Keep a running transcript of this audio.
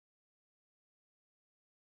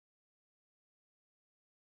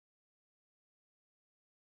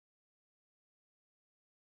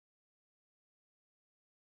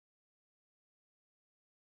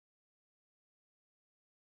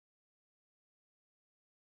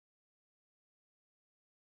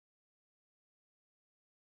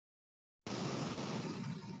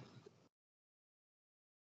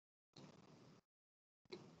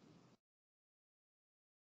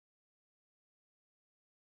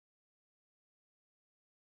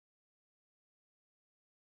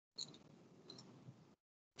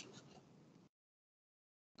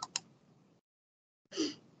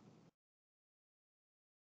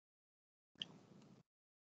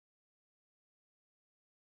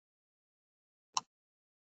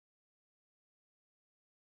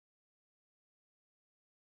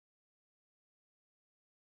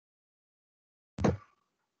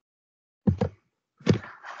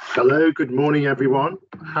Hello, good morning everyone.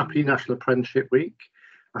 Happy National Apprenticeship Week.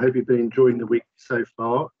 I hope you've been enjoying the week so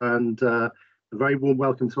far, and a very warm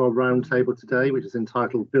welcome to our roundtable today, which is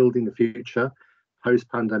entitled Building the Future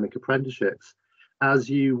Post Pandemic Apprenticeships. As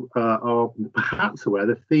you are perhaps aware,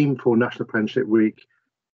 the theme for National Apprenticeship Week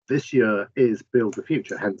this year is Build the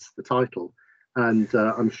Future, hence the title. And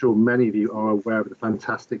I'm sure many of you are aware of the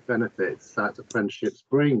fantastic benefits that apprenticeships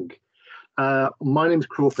bring. My name is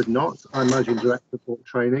Crawford Knott. I'm Managing Director for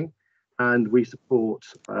Training, and we support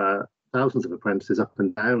thousands of apprentices up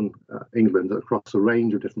and down England across a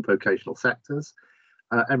range of different vocational sectors,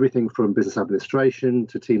 everything from business administration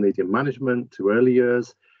to team leading management to early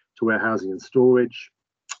years to warehousing and storage,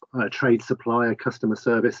 trade supplier, customer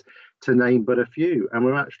service, to name but a few. And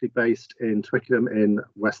we're actually based in Twickenham in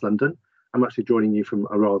West London. I'm actually joining you from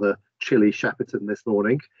a rather chilly Shepperton this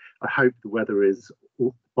morning. I hope the weather is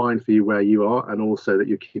fine for you where you are, and also that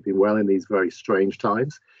you're keeping well in these very strange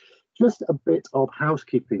times. Just a bit of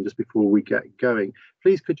housekeeping just before we get going.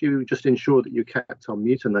 Please could you just ensure that you're kept on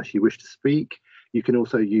mute unless you wish to speak. You can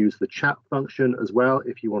also use the chat function as well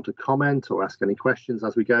if you want to comment or ask any questions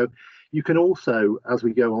as we go. You can also, as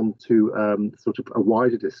we go on to sort of a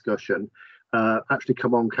wider discussion, actually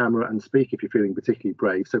come on camera and speak if you're feeling particularly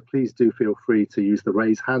brave. So please do feel free to use the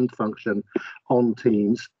raise hand function on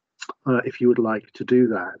Teams if you would like to do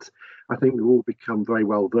that. I think we've all become very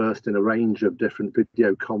well versed in a range of different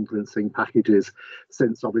video conferencing packages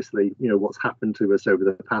since obviously, you know, what's happened to us over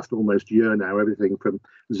the past almost year now, everything from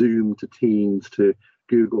Zoom to Teams to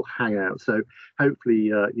Google Hangout. So hopefully,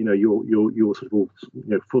 you know, you're sort of all, you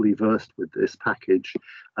know, fully versed with this package.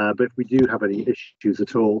 But if we do have any issues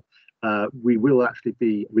at all, we will actually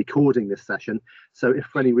be recording this session. So if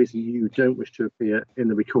for any reason you don't wish to appear in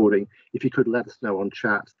the recording, if you could let us know on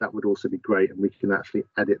chat, that would also be great, and we can actually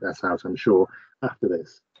edit that out, I'm sure, after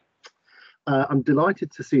this. I'm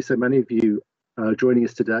delighted to see so many of you joining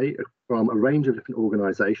us today from a range of different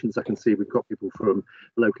organisations. I can see we've got people from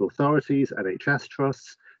local authorities, NHS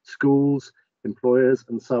trusts, schools, employers,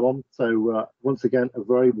 and so on. So once again, a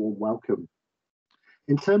very warm welcome.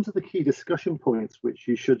 In terms of the key discussion points, which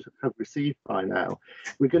you should have received by now,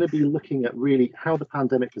 we're going to be looking at really how the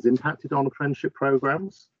pandemic has impacted on apprenticeship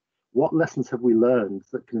programmes, what lessons have we learned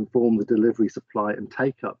that can inform the delivery, supply and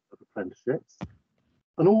take-up of apprenticeships,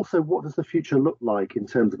 and also what does the future look like in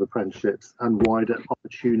terms of apprenticeships and wider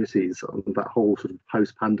opportunities on that whole sort of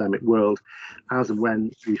post-pandemic world as and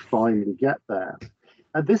when we finally get there.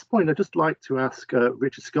 At this point, I'd just like to ask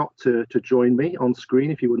Richard Scott to join me on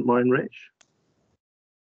screen, if you wouldn't mind, Rich.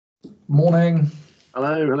 Morning.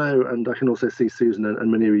 Hello, and I can also see Susan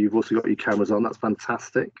and Munira. You've also got your cameras on. That's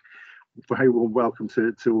fantastic. Very warm welcome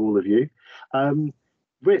to all of you.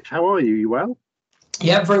 Rich, how are you? You well?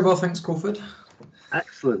 Yeah, very well, thanks, Crawford.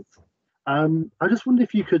 Excellent. I just wondered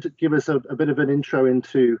if you could give us a bit of an intro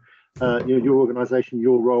into your organisation,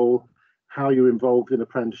 your role, how you're involved in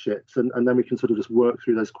apprenticeships, and then we can sort of just work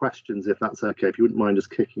through those questions, if that's okay, if you wouldn't mind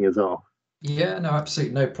just kicking us off. Yeah, no,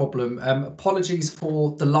 absolutely no problem. Apologies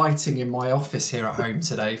for the lighting in my office here at home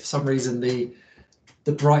today. For some reason, the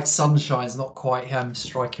bright sunshine's not quite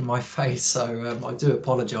striking my face, so I do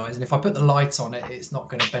apologise. And if I put the light on it, it's not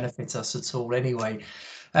going to benefit us at all anyway.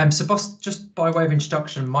 So just by way of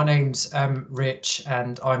introduction, my name's Rich,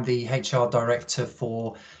 and I'm the HR director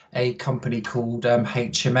for a company called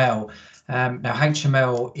HML. Now,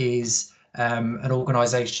 HML is an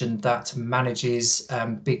organisation that manages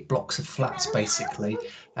big blocks of flats, basically,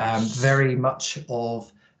 very much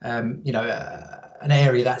of an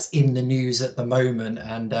area that's in the news at the moment,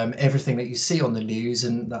 and everything that you see on the news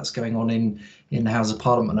and that's going on in the House of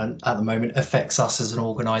Parliament at the moment affects us as an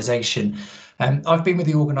organisation. I've been with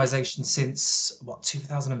the organisation since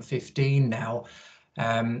 2015 now.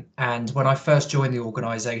 And when I first joined the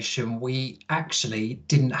organisation, we actually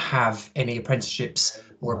didn't have any apprenticeships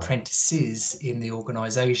or apprentices in the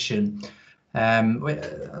organisation.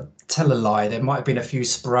 Tell a lie, there might have been a few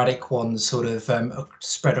sporadic ones sort of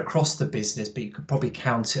spread across the business, but you could probably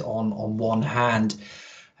count it on one hand.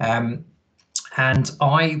 And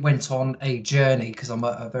I went on a journey because I'm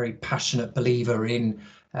a very passionate believer in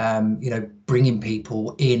bringing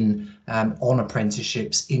people in on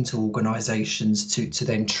apprenticeships into organisations to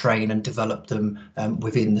then train and develop them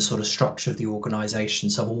within the sort of structure of the organisation.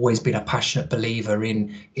 So I've always been a passionate believer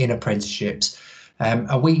in apprenticeships.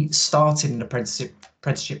 And we started an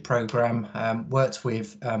apprenticeship programme, worked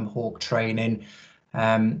with Hawk Training,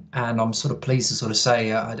 and I'm sort of pleased to sort of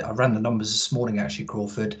say I ran the numbers this morning, actually,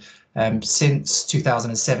 Crawford. Since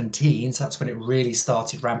 2017, so that's when it really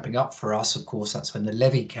started ramping up for us. Of course, that's when the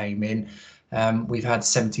levy came in. We've had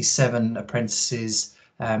 77 apprentices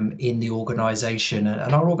in the organisation,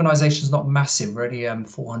 and our organisation is not massive. We're only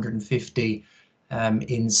 450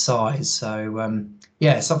 in size, so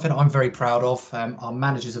yeah, something I'm very proud of. Our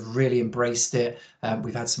managers have really embraced it.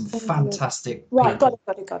 We've had some fantastic people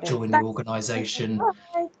join the organisation,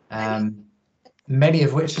 many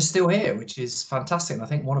of which are still here, which is fantastic. And I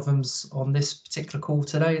think one of them's on this particular call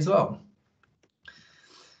today as well.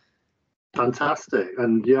 Fantastic.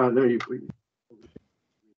 And yeah, I know you've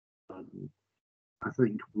I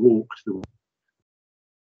think walked the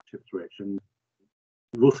switch, and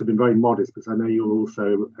you've also been very modest, because I know you're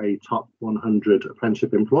also a top 100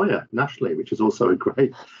 apprenticeship employer nationally, which is also a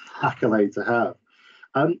great accolade to have.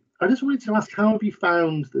 I just wanted to ask, how have you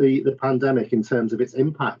found the pandemic in terms of its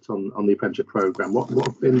impact on the apprenticeship programme? What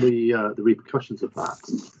have been the repercussions of that?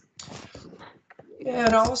 Yeah,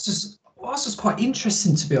 no, I was just quite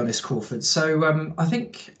interesting, to be honest, Crawford. So I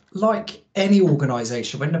think, like any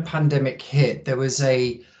organisation, when the pandemic hit, there was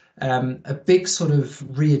a big sort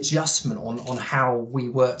of readjustment on how we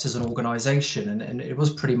worked as an organisation, and it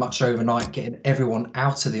was pretty much overnight getting everyone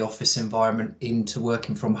out of the office environment into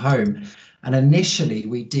working from home. And initially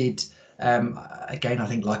we did, again, I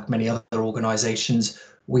think like many other organisations,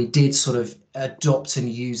 we did sort of adopt and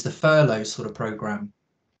use the furlough sort of programme,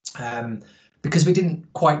 because we didn't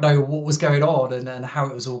quite know what was going on and how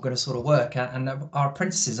it was all going to sort of work. And our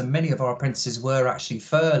apprentices, and many of our apprentices, were actually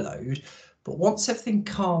furloughed. But once everything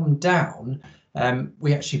calmed down,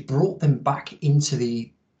 we actually brought them back into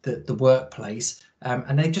the workplace,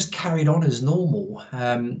 and they just carried on as normal.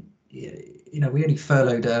 You know, we only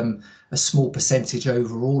furloughed a small percentage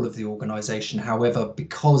overall of the organisation. However,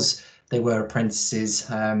 because they were apprentices,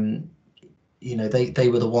 you know, they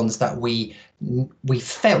were the ones that we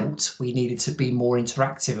felt we needed to be more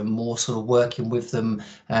interactive and more sort of working with them,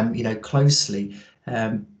 you know, closely.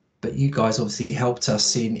 But you guys obviously helped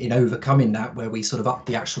us in overcoming that, where we sort of upped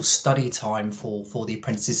the actual study time for the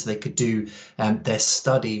apprentices so they could do their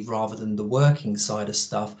study rather than the working side of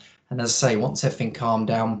stuff. And as I say, once everything calmed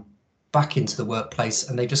down, back into the workplace,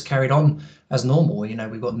 and they just carried on as normal. You know,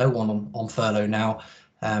 we've got no one on furlough now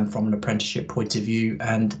from an apprenticeship point of view.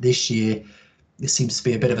 And this year, there seems to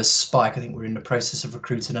be a bit of a spike. I think we're in the process of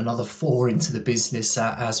recruiting another 4 into the business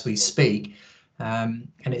as we speak. And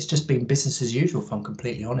it's just been business as usual, if I'm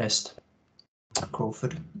completely honest,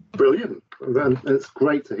 Crawford. Brilliant. And it's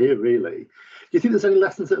great to hear, really. Do you think there's any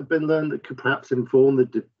lessons that have been learned that could perhaps inform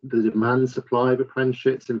the demand supply of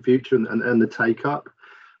apprenticeships in future and the take up?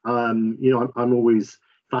 You know, I'm always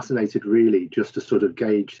fascinated, really, just to sort of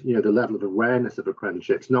gauge, you know, the level of awareness of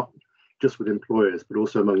apprenticeships, not just with employers, but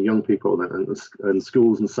also among young people and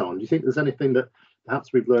schools and so on. Do you think there's anything that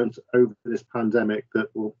perhaps we've learned over this pandemic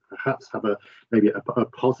that will perhaps have maybe a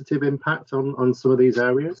positive impact on some of these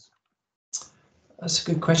areas? That's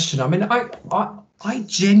a good question. I mean, I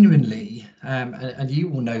genuinely, and you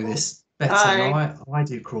will know this better than I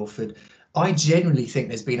do, Crawford, I genuinely think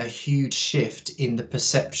there's been a huge shift in the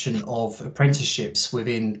perception of apprenticeships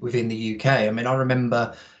within the UK. I mean, I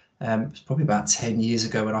remember it was probably about 10 years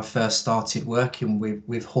ago when I first started working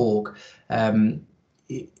with Hawk.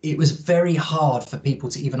 It was very hard for people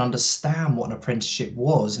to even understand what an apprenticeship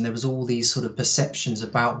was, and there was all these sort of perceptions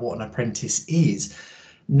about what an apprentice is.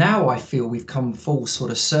 Now I feel we've come full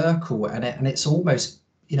sort of circle, and it's almost,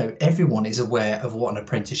 you know, everyone is aware of what an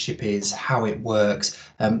apprenticeship is, how it works,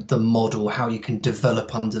 the model, how you can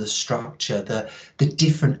develop under the structure, the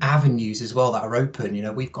different avenues as well that are open. You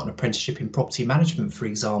know, we've got an apprenticeship in property management, for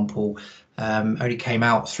example, only came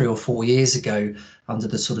out 3 or 4 years ago under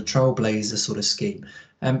the sort of Trailblazer sort of scheme.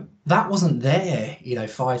 That wasn't there, you know,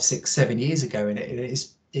 5, 6, 7 years ago, and it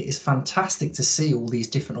is fantastic to see all these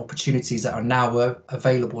different opportunities that are now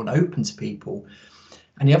available and open to people.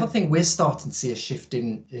 And the other thing we're starting to see a shift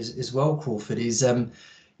in as well, Crawford, is,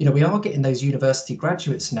 you know, we are getting those university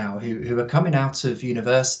graduates now who are coming out of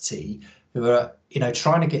university, who are, you know,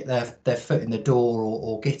 trying to get their foot in the door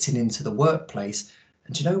or getting into the workplace.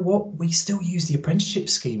 And you know what? We still use the apprenticeship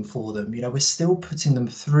scheme for them. You know, we're still putting them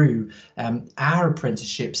through our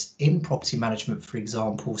apprenticeships in property management, for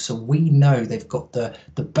example. So we know they've got the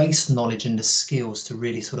base knowledge and the skills to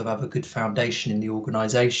really sort of have a good foundation in the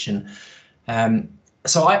organisation.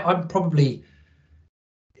 So I'm probably,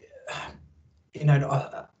 you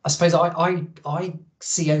know, I suppose I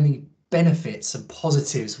see only benefits and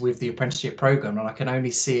positives with the apprenticeship programme, and I can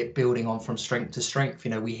only see it building on from strength to strength.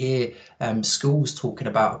 You know, we hear schools talking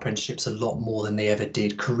about apprenticeships a lot more than they ever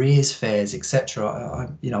did, careers fairs,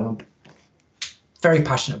 etc. You know, I'm very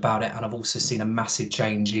passionate about it, and I've also seen a massive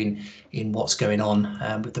change in what's going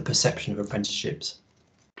on with the perception of apprenticeships.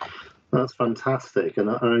 That's fantastic, and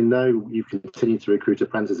I know you've continued to recruit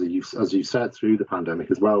apprentices, as you said, through the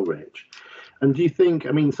pandemic as well, Rich. And do you think,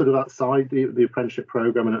 I mean, sort of outside the apprenticeship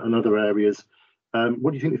program and other areas,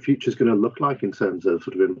 what do you think the future is going to look like in terms of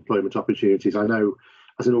sort of employment opportunities? I know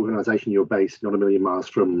as an organisation, you're based not a million miles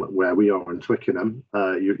from where we are in Twickenham.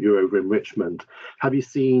 You're over in Richmond. Have you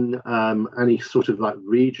seen any sort of like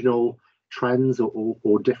regional trends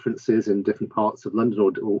or differences in different parts of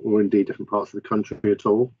London or indeed different parts of the country at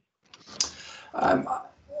all? I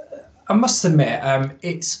must admit,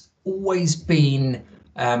 it's always been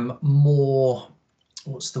more,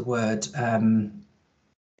 what's the word,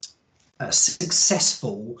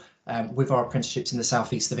 successful with our apprenticeships in the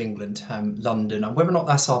southeast of England, London. And whether or not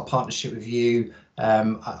that's our partnership with you,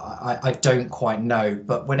 I don't quite know.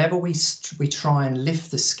 But whenever we try and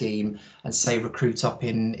lift the scheme and say recruit up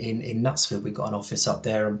in Knutsford, we've got an office up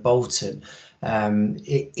there, in Bolton,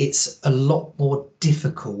 it's a lot more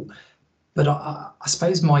difficult. But I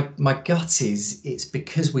suppose my gut is it's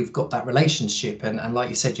because we've got that relationship, and like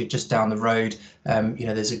you said, you're just down the road.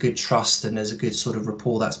 There's a good trust and there's a good sort of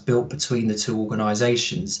rapport that's built between the two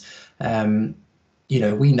organisations. We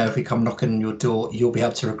know if we come knocking on your door, you'll be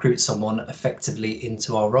able to recruit someone effectively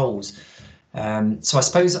into our roles. So I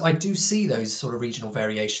suppose I do see those sort of regional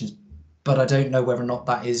variations, but I don't know whether or not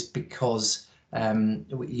that is because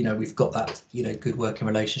we've got that good working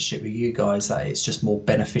relationship with you guys, that it's just more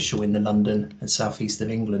beneficial in the London and southeast of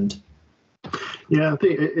England. Yeah, I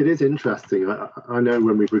think it is interesting. I know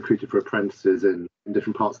when we've recruited for apprentices in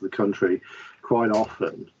different parts of the country, quite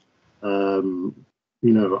often, the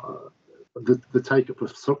take-up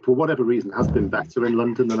for whatever reason has been better in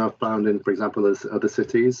London than I've found in, for example, as other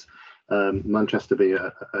cities. Manchester being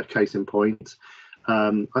a case in point.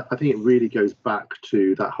 I think it really goes back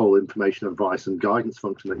to that whole information, advice and guidance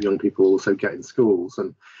function that young people also get in schools.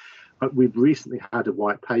 And we've recently had a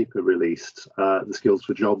white paper released, the Skills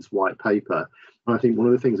for Jobs white paper. And I think one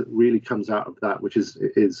of the things that really comes out of that, which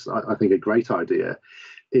is I think a great idea,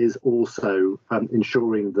 is also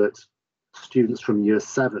ensuring that students from year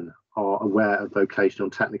 7 are aware of vocational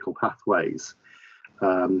and technical pathways.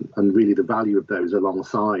 And really the value of those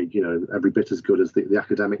alongside, every bit as good as the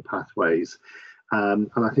academic pathways. And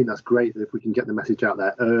I think that's great that if we can get the message out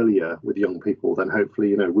there earlier with young people, then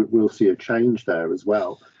hopefully, we'll see a change there as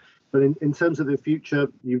well. But in terms of the future,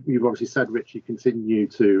 you've obviously said, Rich, you continue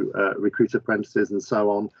to recruit apprentices and so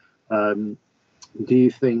on. Do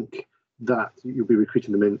you think that you'll be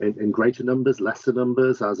recruiting them in greater numbers, lesser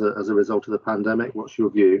numbers as a result of the pandemic? What's your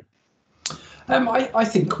view? I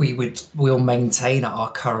think we'll maintain at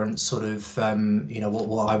our current sort of,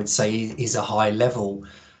 what I would say is a high level.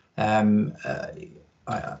 I don't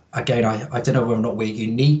know whether or not we're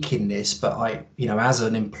unique in this, but as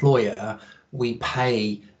an employer, we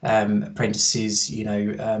pay apprentices,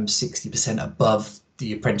 60% above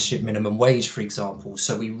the apprenticeship minimum wage, for example.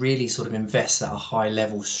 So we really sort of invest at a high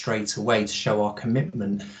level straight away to show our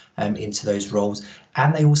commitment into those roles.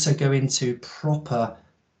 And they also go into proper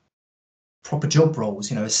job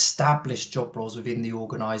roles, established job roles within the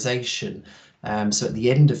organisation. So at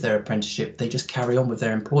the end of their apprenticeship, they just carry on with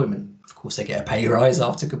their employment. Of course, they get a pay rise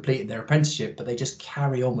after completing their apprenticeship, but they just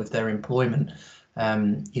carry on with their employment,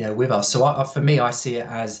 with us. So for me, I see it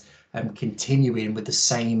as continuing with the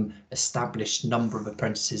same established number of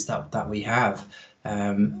apprentices that we have.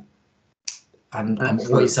 And I'm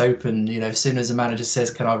always open, as soon as a manager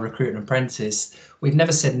says, can I recruit an apprentice? We've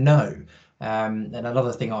never said no. And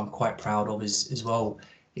another thing I'm quite proud of is our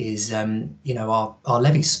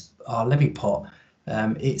levy pot.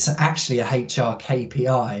 It's actually a HR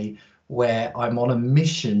KPI where I'm on a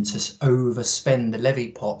mission to overspend the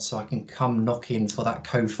levy pot so I can come knock in for that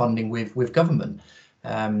co-funding with government.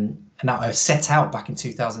 And that I set out back in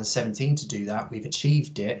 2017 to do that. We've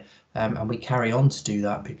achieved it, and we carry on to do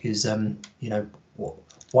that because,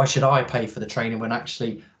 why should I pay for the training when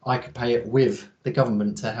actually I could pay it with the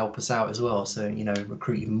government to help us out as well? So,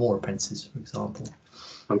 recruit even more apprentices, for example.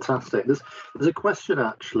 Fantastic. There's a question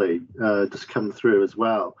actually just come through as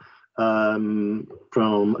well from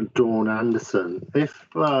Dawn Anderson. If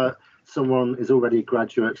someone is already a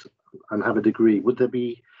graduate and have a degree, would there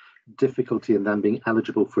be difficulty in them being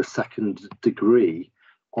eligible for a second degree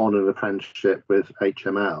on an apprenticeship with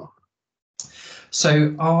HML?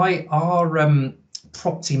 So our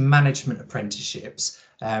property management apprenticeships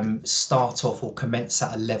start off or commence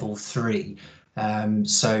at a level 3.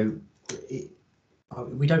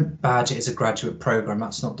 We don't badge it as a graduate program,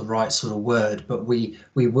 that's not the right sort of word, but we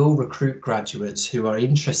will recruit graduates who are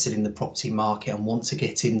interested in the property market and want to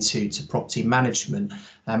get into property management.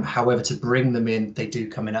 However, to bring them in, they do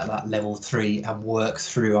come in at that level 3 and work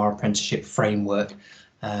through our apprenticeship framework.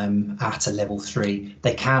 at a level 3.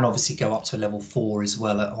 They can obviously go up to a level 4 as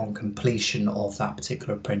well on completion of that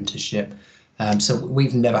particular apprenticeship. So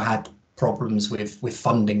we've never had problems with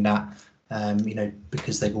funding that,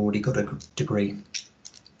 because they've already got a degree.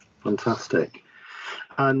 Fantastic.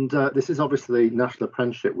 And this is obviously National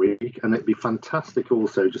Apprenticeship Week, and it'd be fantastic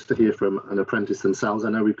also just to hear from an apprentice themselves.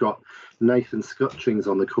 I know we've got Nathan Scutchings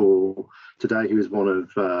on the call today, who is one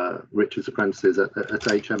of Richard's apprentices at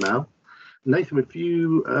HML. Nathan, would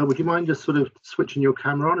you mind just sort of switching your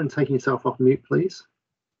camera on and taking yourself off mute, please?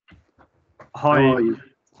 Hi. How are you?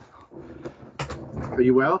 Are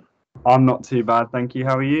you well? I'm not too bad, thank you.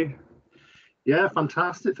 How are you? Yeah,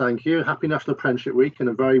 fantastic, thank you. Happy National Apprenticeship Week and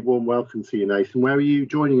a very warm welcome to you, Nathan. Where are you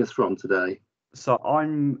joining us from today? So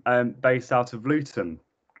I'm based out of Luton.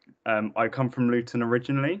 I come from Luton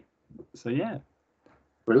originally, so yeah.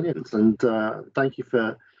 Brilliant, and thank you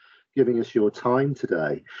for giving us your time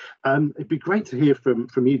today. It'd be great to hear from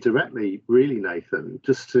you directly, really, Nathan,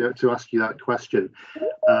 just to ask you that question.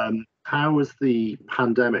 How has the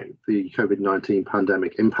pandemic, the COVID-19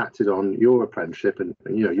 pandemic, impacted on your apprenticeship and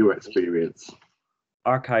your experience?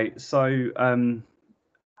 Okay, so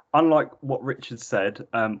unlike what Richard said,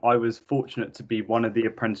 I was fortunate to be one of the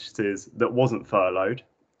apprentices that wasn't furloughed.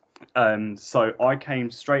 So I came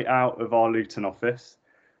straight out of our Luton office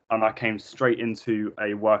and I came straight into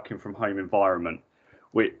a working from home environment,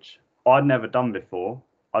 which I'd never done before.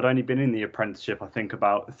 I'd only been in the apprenticeship, I think,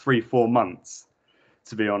 about 3-4 months,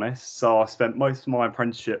 to be honest. So I spent most of my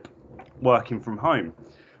apprenticeship working from home,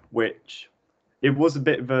 which it was a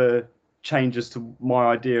bit of a change as to my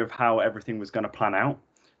idea of how everything was going to plan out.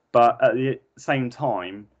 But at the same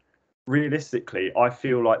time, realistically, I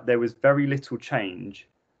feel like there was very little change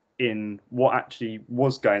in what actually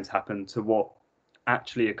was going to happen to what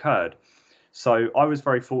actually occurred. So I was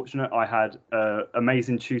very fortunate. I had an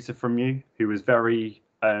amazing tutor from you who was very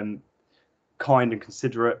kind and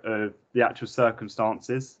considerate of the actual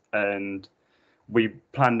circumstances, and we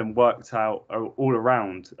planned and worked out all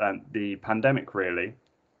around the pandemic, really.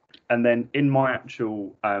 And then in my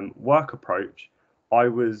actual work approach, I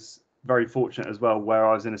was very fortunate as well, where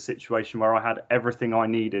I was in a situation where I had everything I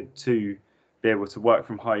needed to be able to work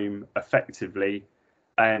from home effectively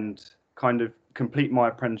and kind of complete my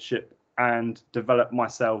apprenticeship and develop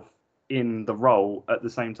myself in the role at the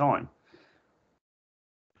same time.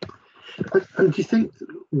 And do you think,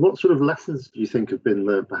 what sort of lessons do you think have been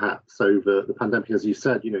learned perhaps over the pandemic? As you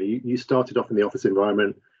said, you started off in the office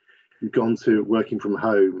environment, you've gone to working from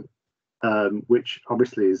home, which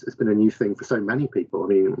obviously has been a new thing for so many people. I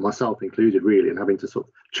mean, myself included, really, and having to sort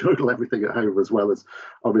of juggle everything at home as well as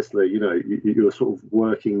obviously, your sort of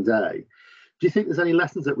working day. Do you think there's any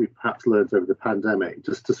lessons that we've perhaps learned over the pandemic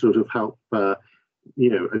just to sort of help,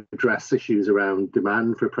 address issues around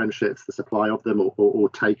demand for apprenticeships, the supply of them, or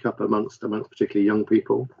take up amongst particularly young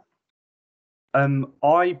people?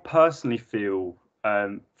 I personally feel,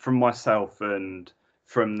 from myself and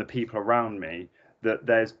from the people around me, that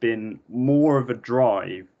there's been more of a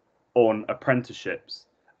drive on apprenticeships.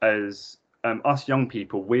 As us young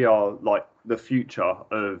people, we are like the future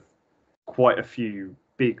of quite a few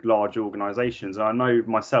big, large organisations. I know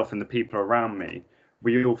myself and the people around me,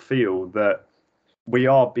 we all feel that we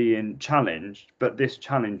are being challenged, but this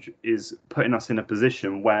challenge is putting us in a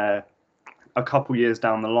position where a couple years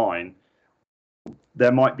down the line,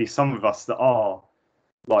 there might be some of us that are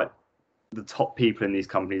like the top people in these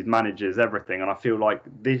companies, managers, everything. And I feel like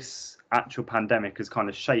this actual pandemic has kind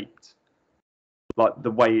of shaped like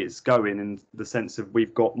the way it's going, in the sense of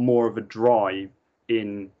we've got more of a drive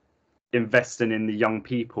in investing in the young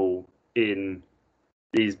people in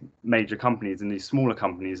these major companies and these smaller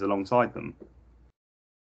companies alongside them.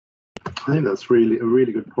 I think that's really a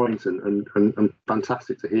really good point and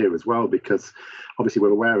fantastic to hear as well, because obviously we're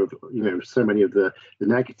aware of so many of the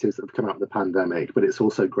negatives that have come out of the pandemic, but it's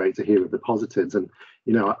also great to hear of the positives. And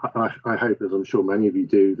I hope, as I'm sure many of you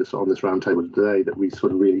do this on this roundtable today, that we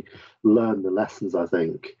sort of really learn the lessons, I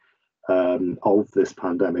think, of this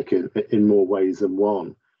pandemic in more ways than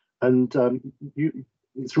one. And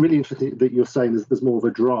it's really interesting that you're saying there's more of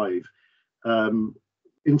a drive.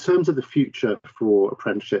 In terms of the future for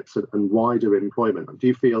apprenticeships and wider employment, do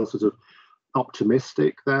you feel sort of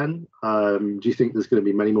optimistic then? Do you think there's going to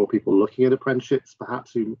be many more people looking at apprenticeships,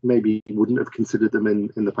 perhaps, who maybe wouldn't have considered them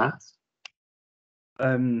in the past?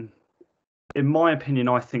 In my opinion,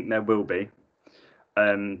 I think there will be.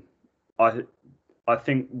 I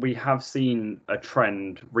think we have seen a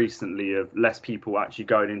trend recently of less people actually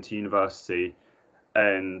going into university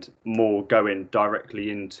and more going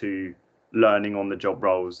directly into learning on the job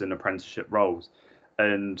roles and apprenticeship roles.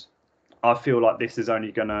 And I feel like this is only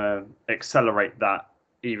going to accelerate that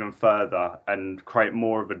even further and create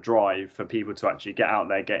more of a drive for people to actually get out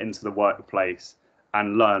there, get into the workplace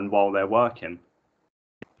and learn while they're working.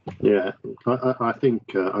 Yeah, I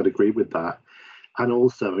think I'd agree with that. And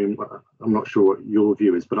also, I mean, I'm not sure what your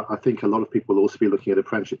view is, but I think a lot of people will also be looking at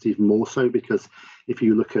apprenticeships even more so, because if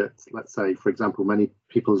you look at, let's say, for example, many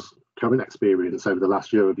people's current experience over the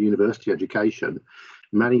last year of university education,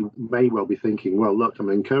 many may well be thinking, well, look, I'm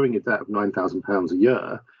incurring a debt of £9,000 a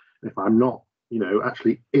year. If I'm not,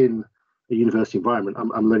 actually in a university environment,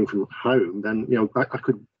 I'm learning from home, then,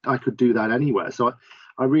 I could do that anywhere. So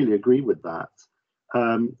I really agree with that.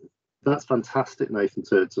 That's fantastic, Nathan,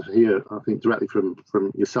 to hear, I think, directly from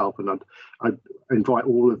yourself. And I'd invite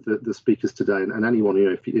all of the speakers today, and anyone,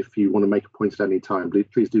 if you want to make a point at any time,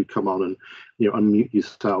 please do come on and unmute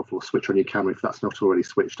yourself or switch on your camera if that's not already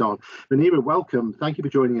switched on. Munira, welcome. Thank you for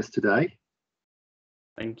joining us today.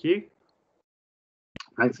 Thank you.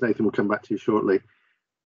 Thanks, Nathan. We'll come back to you shortly.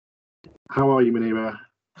 How are you, Munira?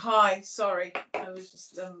 Hi, sorry, I was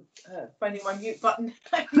just finding my mute button.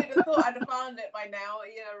 You'd have thought I'd have found it by now.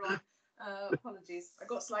 Yeah, right. Apologies. I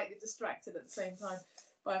got slightly distracted at the same time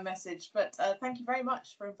by a message, but thank you very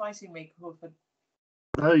much for inviting me, Crawford.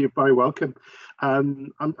 Oh, you're very welcome.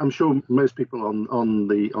 I'm sure most people on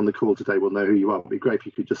the call today will know who you are. It'd be great if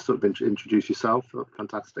you could just sort of introduce yourself.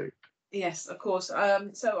 Fantastic. Yes, of course.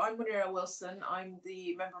 So I'm Munira Wilson. I'm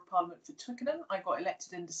the Member of Parliament for Twickenham. I got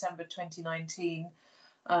elected in December 2019.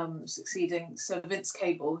 Succeeding Sir Vince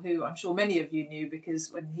Cable, who I'm sure many of you knew,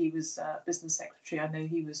 because when he was business secretary, I know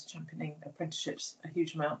he was championing apprenticeships a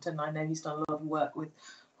huge amount, and I know he's done a lot of work with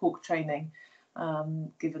Hawke Training,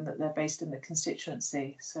 given that they're based in the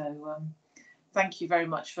constituency. So thank you very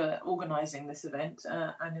much for organising this event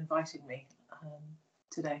and inviting me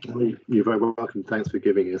today. Well, you're very welcome. Thanks for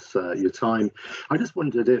giving us your time. I just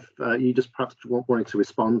wondered if you just perhaps wanted to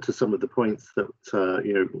respond to some of the points that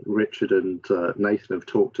Richard and Nathan have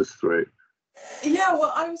talked us through. Yeah,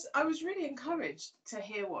 well, I was really encouraged to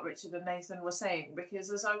hear what Richard and Nathan were saying,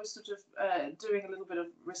 because as I was sort of doing a little bit of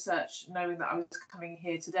research, knowing that I was coming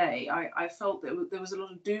here today, I felt that there was a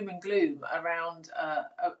lot of doom and gloom around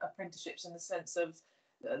apprenticeships, in the sense of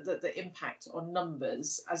the impact on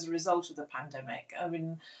numbers as a result of the pandemic. I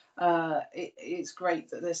mean, it's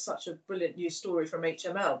great that there's such a brilliant news story from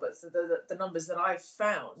HML, but the numbers that I've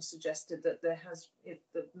found suggested that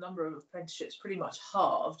the number of apprenticeships pretty much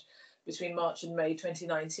halved between March and May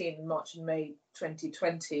 2019 and March and May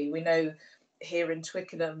 2020. We know here in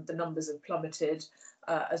Twickenham the numbers have plummeted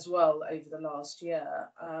as well over the last year,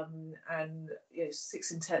 and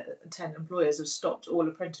 6 in 10 employers have stopped all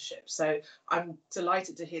apprenticeships. So I'm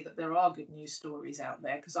delighted to hear that there are good news stories out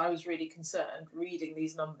there, because I was really concerned reading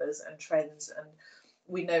these numbers and trends. And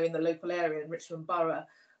we know in the local area in Richmond Borough,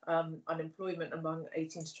 unemployment among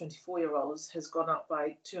 18 to 24-year-olds has gone up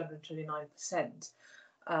by 229%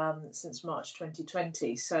 since March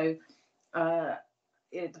 2020. So the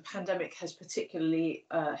pandemic has particularly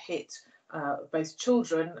hit both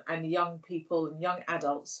children and young people and young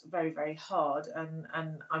adults very, very hard, and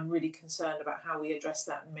I'm really concerned about how we address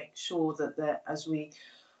that and make sure that as we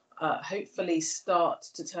hopefully start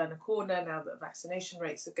to turn a corner now that vaccination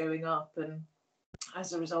rates are going up, and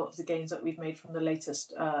as a result of the gains that we've made from the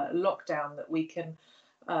latest lockdown, that we can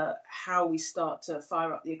how we start to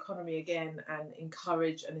fire up the economy again and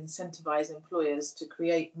encourage and incentivize employers to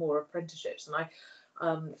create more apprenticeships. And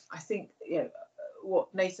I think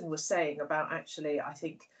what Nathan was saying about, actually, I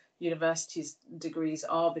think universities' degrees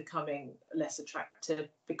are becoming less attractive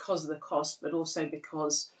because of the cost, but also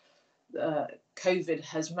because COVID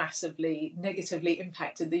has massively negatively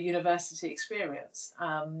impacted the university experience.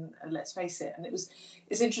 And let's face it. And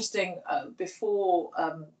it's interesting, before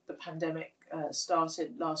the pandemic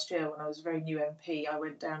started last year, when I was a very new MP, I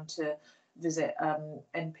went down to visit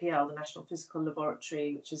NPL, the National Physical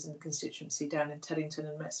Laboratory, which is in the constituency down in Teddington,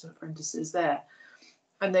 and met some apprentices there.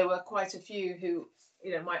 And there were quite a few who,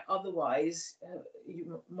 might otherwise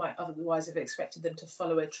have expected them to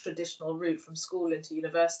follow a traditional route from school into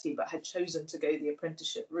university, but had chosen to go the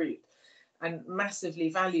apprenticeship route and massively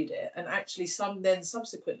valued it. And actually some then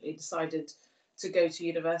subsequently decided to go to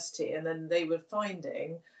university, and then they were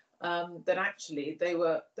finding that actually they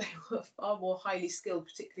were far more highly skilled,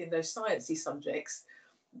 particularly in those sciencey subjects,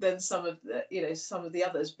 than some of the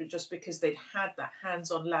others, but just because they'd had that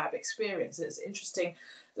hands-on lab experience. And it's interesting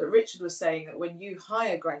that Richard was saying that when you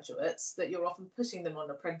hire graduates, that you're often putting them on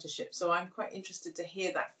apprenticeship. So I'm quite interested to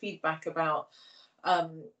hear that feedback about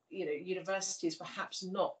universities perhaps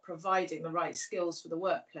not providing the right skills for the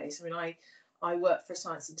workplace. I mean, I worked for a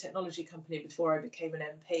science and technology company before I became an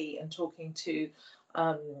MP, and talking to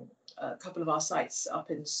a couple of our sites up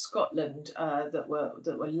in Scotland that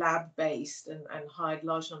were lab based and hired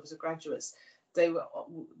large numbers of graduates.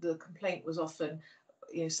 The complaint was often,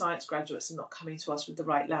 science graduates are not coming to us with the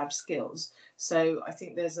right lab skills. So I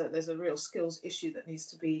think there's a real skills issue that needs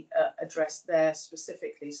to be addressed there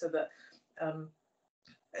specifically, so that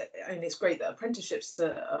and it's great that apprenticeships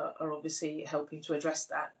are obviously helping to address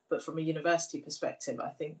that, but from a university perspective, I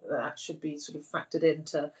think that should be sort of factored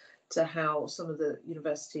into how some of the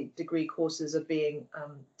university degree courses are being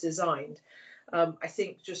designed. I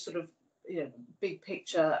think just sort of big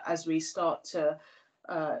picture, as we start to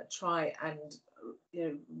try and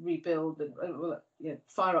rebuild and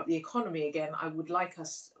fire up the economy again, I would like to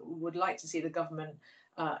see the government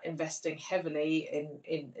investing heavily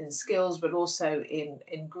in skills, but also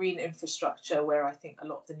in green infrastructure, where I think a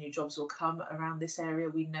lot of the new jobs will come around this area.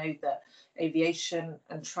 We know that aviation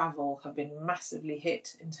and travel have been massively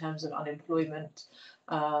hit in terms of unemployment,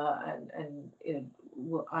 and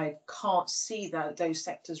I can't see those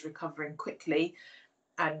sectors recovering quickly.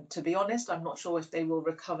 And to be honest, I'm not sure if they will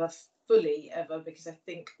recover fully ever, because I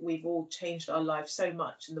think we've all changed our lives so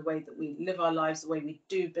much in the way that we live our lives, the way we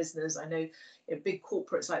do business. I know big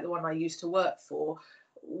corporates like the one I used to work for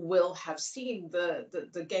will have seen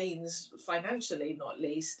the gains financially, not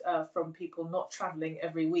least, from people not traveling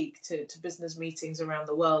every week to business meetings around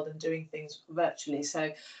the world and doing things virtually.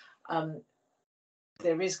 So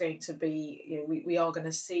there is going to be, we are going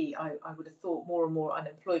to see, I would have thought, more and more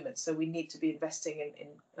unemployment. So we need to be investing in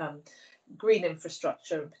green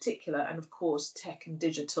infrastructure in particular, and of course tech and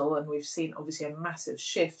digital. And we've seen obviously a massive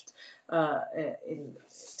shift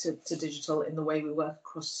to digital in the way we work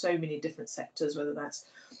across so many different sectors, whether that's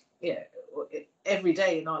every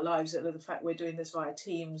day in our lives, the fact we're doing this via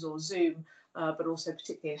Teams or Zoom, but also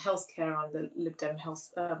particularly in healthcare. I'm the Lib Dem health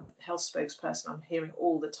spokesperson. I'm hearing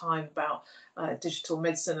all the time about digital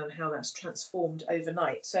medicine and how that's transformed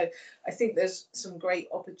overnight. So I think there's some great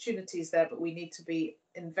opportunities there, but we need to be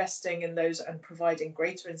investing in those and providing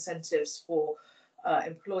greater incentives for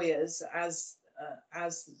employers as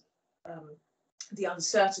the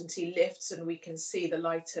uncertainty lifts and we can see the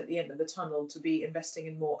light at the end of the tunnel, to be investing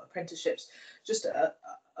in more apprenticeships. Just a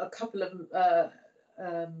couple of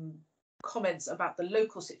comments about the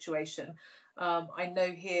local situation. I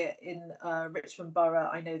know here in Richmond Borough,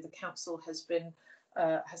 I know the council has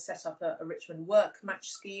set up a Richmond work match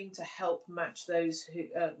scheme to help match those who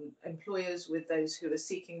employers with those who are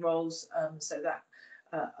seeking roles, so that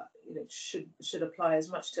should apply as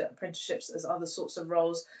much to apprenticeships as other sorts of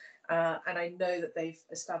roles. And I know that they've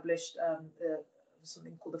established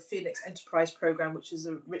something called the Phoenix Enterprise Programme, which is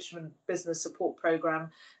a Richmond business support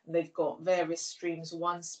programme. And they've got various streams,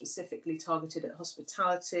 one specifically targeted at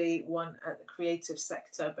hospitality, one at the creative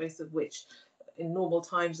sector, both of which in normal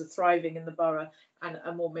times are thriving in the borough, and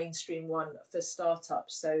a more mainstream one for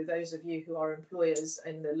startups. So those of you who are employers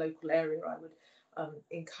in the local area, I would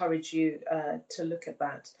encourage you to look at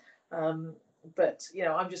that. But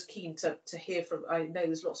I'm just keen to hear from, I know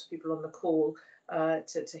there's lots of people on the call,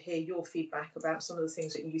 to hear your feedback about some of the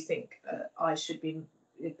things that you think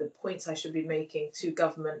the points I should be making to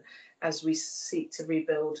government as we seek to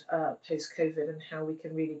rebuild post-COVID, and how we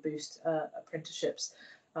can really boost apprenticeships.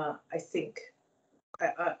 I think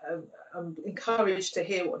I'm encouraged to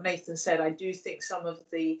hear what Nathan said. I do think some of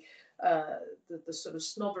the sort of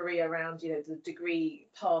snobbery around, the degree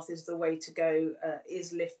path is the way to go,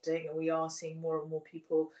 is lifting, and we are seeing more and more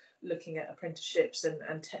people looking at apprenticeships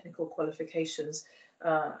and technical qualifications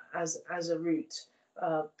as a route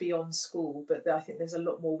beyond school. But I think there's a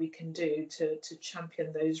lot more we can do to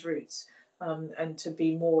champion those routes, and to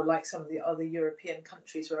be more like some of the other European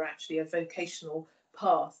countries, where actually a vocational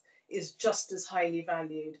path is just as highly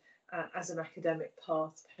valued as an academic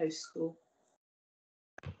path post-school.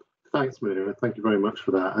 Thanks, Munira. Thank you very much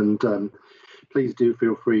for that. And please do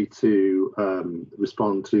feel free to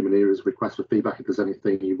respond to Munira's request for feedback if there's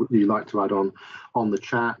anything you'd like to add on the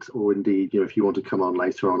chat, or indeed, if you want to come on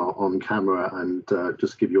later on camera and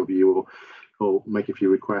just give your view or make a few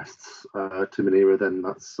requests to Munira, then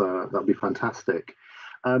that'd be fantastic.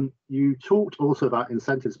 You talked also about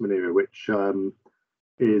incentives, Munira, which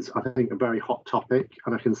is, I think, a very hot topic,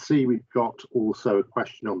 and I can see we've got also a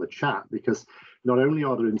question on the chat, because not only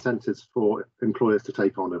are there incentives for employers to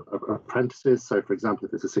take on apprentices, so for example,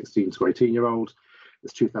 if it's a 16 to 18-year-old,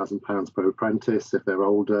 it's £2,000 per apprentice. If they're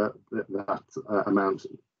older, that amount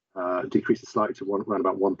decreases slightly to around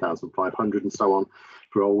about 1,500 and so on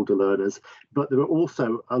for older learners. But there are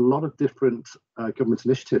also a lot of different government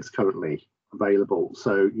initiatives currently available.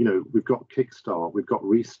 So, we've got Kickstart, we've got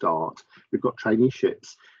Restart, we've got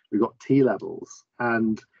traineeships, we've got T-levels.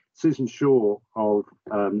 And Susan Shaw of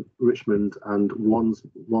Richmond and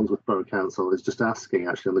Wandsworth Borough Council is just asking,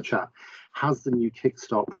 actually, on the chat, has the new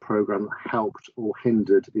Kickstart programme helped or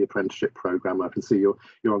hindered the apprenticeship programme? I can see you're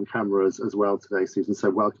on camera as well today, Susan,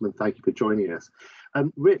 so welcome and thank you for joining us.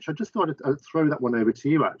 Rich, I just thought I'd throw that one over to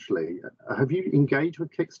you, actually. Have you engaged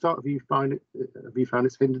with Kickstart? Have you found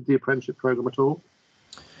it's hindered the apprenticeship programme at all?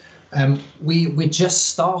 We're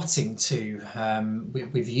just starting to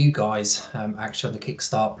with you guys actually on the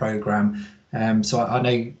Kickstart programme. So I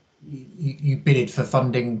know you bidded for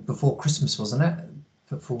funding before Christmas, wasn't it?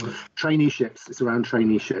 For traineeships. It's around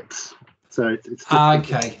traineeships. So it's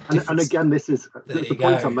okay. And again, this is the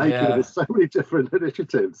point I'm making. Yeah. There's so many different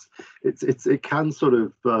initiatives. It can sort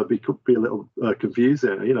of be a little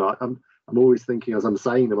confusing. You know, I'm always thinking as I'm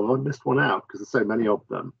saying them, I missed one out because there's so many of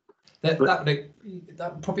them. That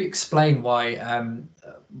would probably explain why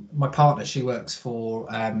my partner, she works for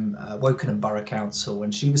Twickenham Borough Council,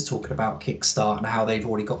 and she was talking about Kickstart and how they've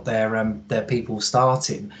already got their people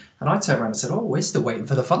starting. And I turned around and said, "Oh, we're still waiting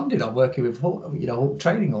for the funding. I'm working with Hawk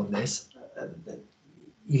Training on this."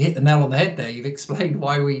 You hit the nail on the head there. You've explained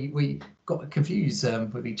why we got confused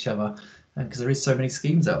with each other, because there is so many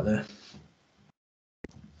schemes out there.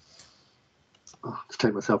 To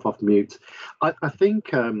take myself off mute. I think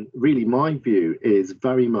really my view is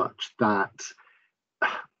very much that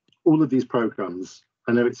all of these programs,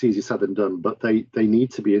 I know it's easier said than done, but they need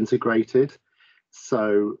to be integrated.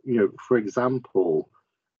 So, you know, for example,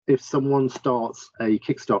 if someone starts a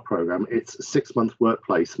Kickstart program, it's a 6-month work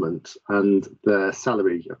placement and their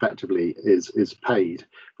salary effectively is paid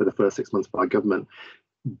for the first 6 months by government.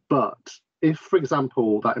 But if, for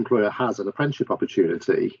example, that employer has an apprenticeship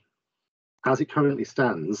opportunity, as it currently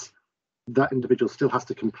stands, that individual still has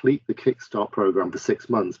to complete the Kickstart programme for 6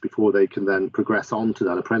 months before they can then progress on to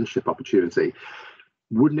that apprenticeship opportunity.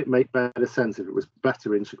 Wouldn't it make better sense if it was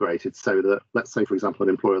better integrated so that, let's say, for example, an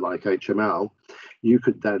employer like HML, you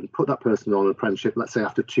could then put that person on an apprenticeship, let's say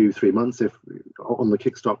after 2-3 months, if on the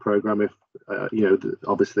Kickstart programme, if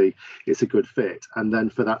obviously it's a good fit, and then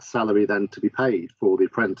for that salary then to be paid for the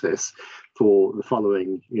apprentice for the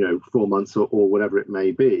following 4 months or whatever it may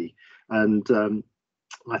be. And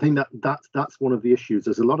I think that's one of the issues.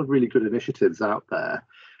 There's a lot of really good initiatives out there,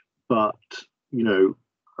 but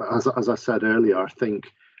as I said earlier, I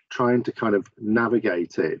think trying to kind of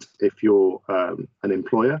navigate it, if you're an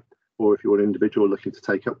employer or if you're an individual looking to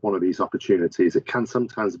take up one of these opportunities, it can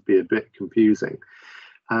sometimes be a bit confusing.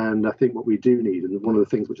 And I think what we do need, and one of the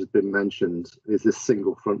things which has been mentioned, is this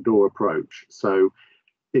single front door approach. So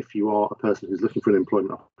if you are a person who's looking for an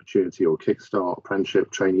employment opportunity or Kickstart,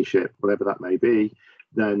 apprenticeship, traineeship, whatever that may be,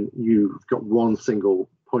 then you've got one single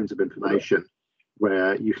point of information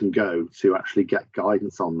where you can go to actually get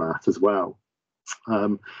guidance on that as well.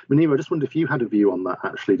 Munira, I just wondered if you had a view on that,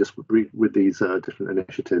 actually, just with these different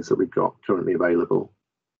initiatives that we've got currently available.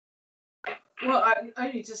 Well,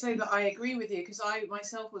 only to say that I agree with you, because I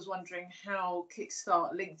myself was wondering how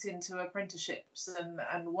Kickstart linked into apprenticeships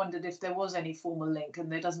and wondered if there was any formal link,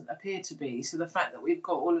 and there doesn't appear to be. So the fact that we've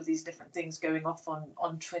got all of these different things going off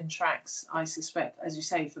on twin tracks, I suspect, as you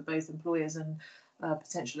say, for both employers and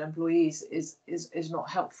potential employees is not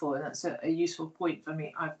helpful, and that's a useful point for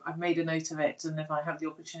me. I've made a note of it, and if I have the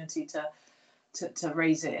opportunity to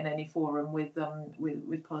raise it in any forum with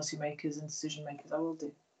policymakers and decision makers, I will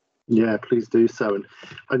do. Yeah, please do so.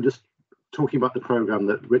 And just talking about the programme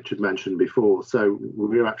that Richard mentioned before, so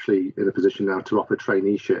we're actually in a position now to offer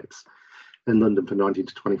traineeships in London for 19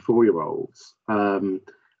 to 24-year-olds. And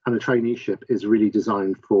a traineeship is really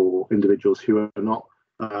designed for individuals who are not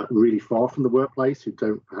really far from the workplace, who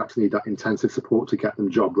don't perhaps need that intensive support to get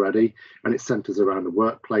them job ready. And it centres around the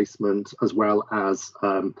work placement, as well as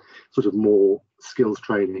sort of more skills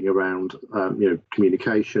training around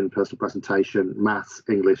communication, personal presentation, maths,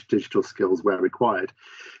 English, digital skills where required.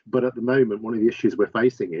 But at the moment, one of the issues we're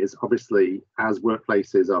facing is, obviously, as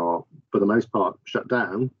workplaces are for the most part shut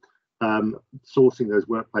down, sourcing those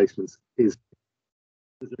work placements is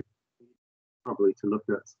probably to look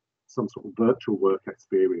at some sort of virtual work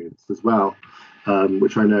experience as well,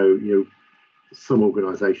 which I know some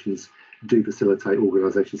organisations do facilitate,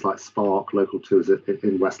 organisations like Spark, local to us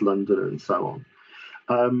in West London and so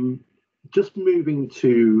on. Just moving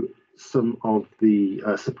to some of the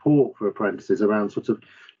support for apprentices around sort of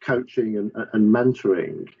coaching and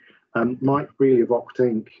mentoring. Mike Brealey of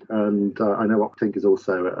Octink, and I know Octink is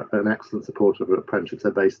also an excellent supporter of apprenticeships.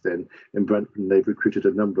 They're based in Brentford, and they've recruited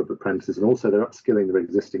a number of apprentices, and also they're upskilling their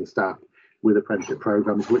existing staff with apprenticeship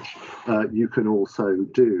programs, which you can also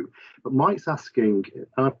do. But Mike's asking,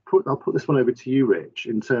 and I'll put this one over to you, Rich,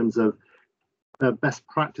 in terms of best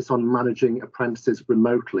practice on managing apprentices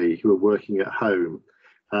remotely who are working at home.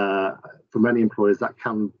 For many employers, that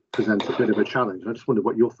can present a bit of a challenge. I just wondered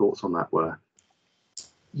what your thoughts on that were.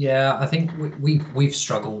 Yeah, I think we've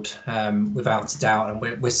struggled without a doubt, and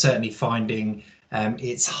we're certainly finding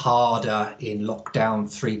it's harder in lockdown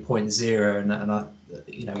 3.0, and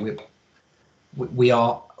we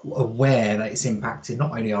are aware that it's impacted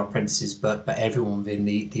not only our apprentices but everyone within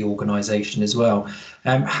the organisation as well.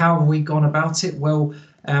 How have we gone about it? Well,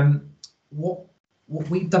 what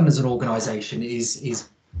we've done as an organisation is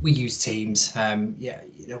we use Teams.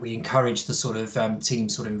 We encourage the sort of team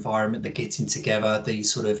sort of environment, the getting together, the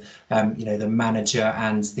sort of the manager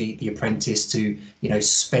and the apprentice to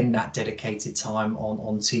spend that dedicated time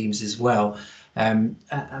on Teams as well. And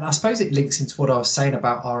I suppose it links into what I was saying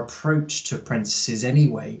about our approach to apprentices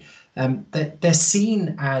anyway. They're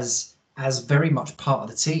seen as very much part of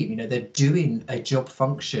the team. They're doing a job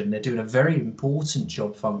function, they're doing a very important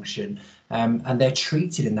job function, and they're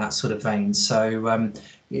treated in that sort of vein. So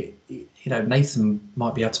Nathan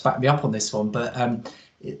might be able to back me up on this one, but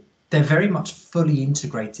they're very much fully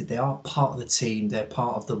integrated. They are part of the team. They're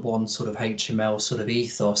part of the one sort of HML sort of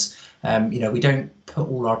ethos. We don't put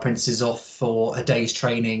all our apprentices off for a day's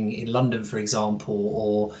training in London, for example,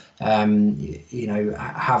 or have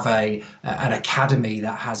an academy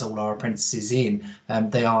that has all our apprentices in.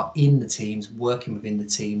 They are in the teams, working within the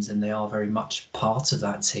teams, and they are very much part of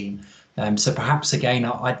that team. So perhaps again,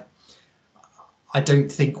 I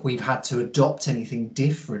don't think we've had to adopt anything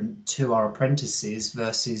different to our apprentices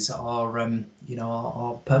versus our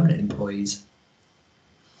permanent employees.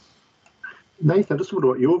 Nathan, I just wonder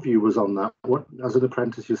what your view was on that. What, as an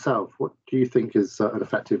apprentice yourself, what do you think is an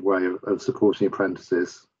effective way of supporting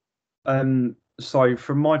apprentices? So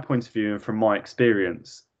from my point of view and from my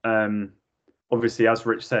experience, obviously, as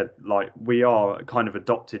Rich said, like we are kind of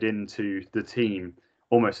adopted into the team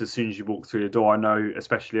almost as soon as you walk through the door. I know,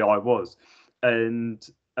 especially I was. And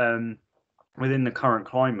within the current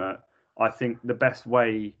climate, I think the best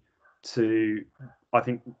way to,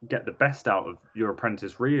 get the best out of your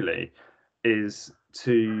apprentice really is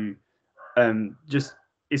to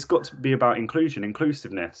it's got to be about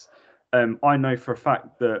inclusiveness. I know for a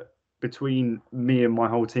fact that between me and my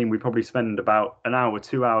whole team, we probably spend about an hour,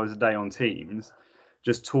 2 hours a day on Teams,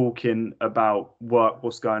 just talking about work,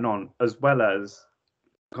 what's going on, as well as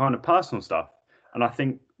kind of personal stuff. And I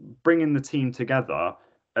think bringing the team together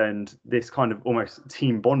and this kind of almost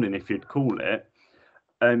team bonding, if you'd call it,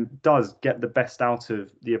 does get the best out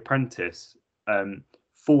of the apprentice,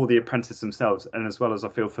 for the apprentice themselves, and as well as I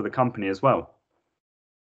feel for the company as well.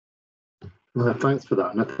 Well, thanks for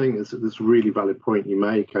that. And I think it's a really valid point you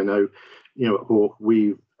make. I know, at Hawke,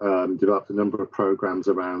 we've developed a number of programs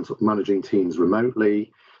around sort of managing teams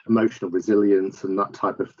remotely, emotional resilience, and that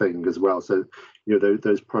type of thing as well. So,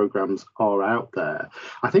 those programs are out there.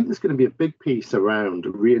 I think there's going to be a big piece around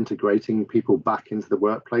reintegrating people back into the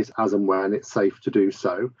workplace as and when it's safe to do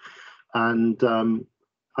so. And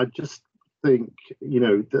I just think,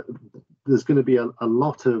 that there's going to be a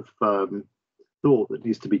lot of thought that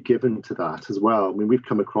needs to be given to that as well. I mean, we've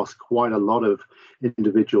come across quite a lot of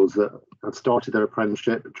individuals that have started their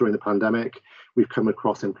apprenticeship during the pandemic. We've come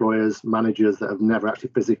across employers, managers that have never actually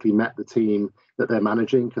physically met the team that they're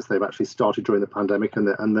managing because they've actually started during the pandemic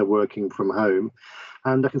and they're working from home.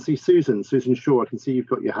 And I can see Susan Shaw, I can see you've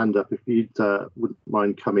got your hand up. If you wouldn't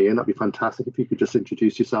mind coming in, that'd be fantastic. If you could just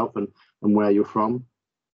introduce yourself and where you're from.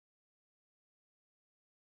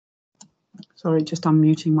 Sorry, just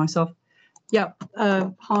unmuting myself. Yeah,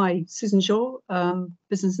 hi, Susan Shaw,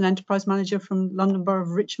 Business and Enterprise Manager from London Borough of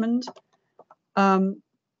Richmond. I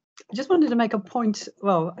just wanted to make a point.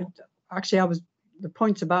 Well, actually, the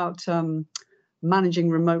points about managing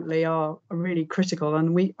remotely are really critical.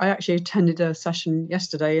 And I actually attended a session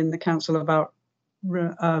yesterday in the council about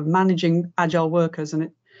managing agile workers, and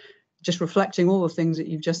it just reflecting all the things that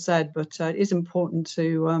you've just said. But it is important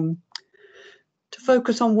to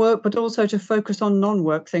focus on work, but also to focus on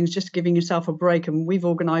non-work things, just giving yourself a break. And we've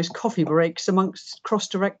organised coffee breaks amongst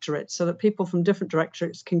cross-directorates so that people from different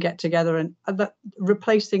directorates can get together, and that,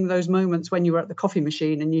 replacing those moments when you were at the coffee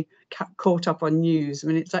machine and you caught up on news. I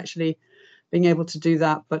mean, it's actually being able to do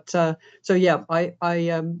that. But so yeah, I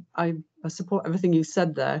support everything you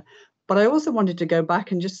said there. But I also wanted to go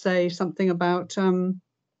back and just say something about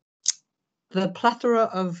the plethora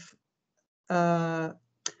of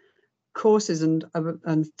courses and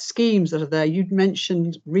schemes that are there. You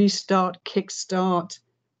mentioned Restart, Kickstart,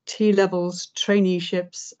 T-levels,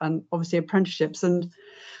 traineeships, and obviously apprenticeships. And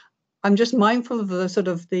I'm just mindful of the sort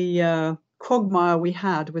of the quagmire we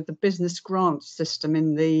had with the business grant system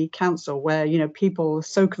in the council, where, you know, people are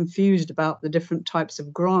so confused about the different types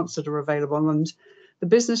of grants that are available. And the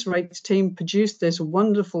business rates team produced this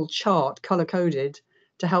wonderful chart, color coded,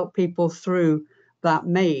 to help people through that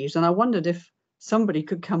maze. And I wondered if somebody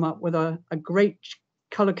could come up with a great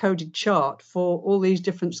color coded chart for all these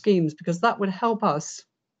different schemes, because that would help us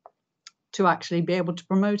to actually be able to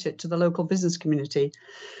promote it to the local business community.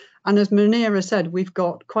 And as Munira said, we've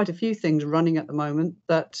got quite a few things running at the moment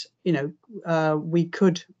that, you know, we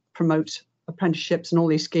could promote apprenticeships and all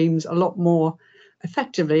these schemes a lot more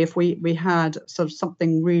effectively if we had sort of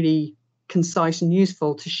something really concise and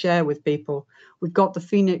useful to share with people. We've got the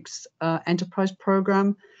Phoenix Enterprise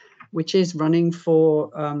Programme, which is running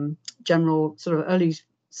for general sort of early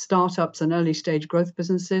startups and early stage growth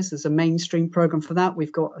businesses. There's a mainstream program for that.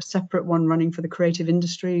 We've got a separate one running for the creative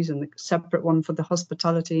industries and a separate one for the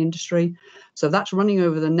hospitality industry. So that's running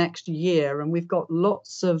over the next year, and we've got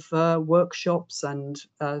lots of workshops and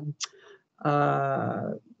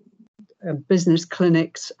business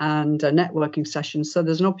clinics and networking sessions. So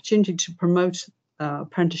there's an opportunity to promote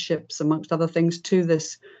apprenticeships, amongst other things, to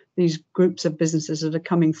these groups of businesses that are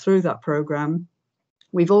coming through that program.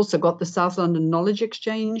 We've also got the South London Knowledge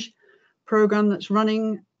Exchange program that's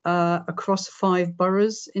running across 5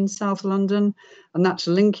 boroughs in South London, and that's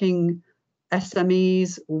linking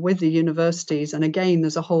SMEs with the universities. And again,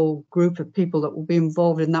 there's a whole group of people that will be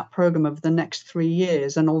involved in that program over the next 3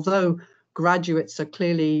 years. And although graduates are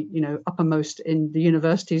clearly, you know, uppermost in the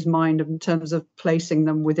university's mind in terms of placing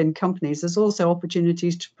them within companies, there's also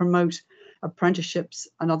opportunities to promote apprenticeships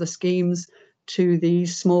and other schemes to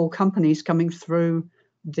these small companies coming through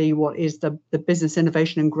the Business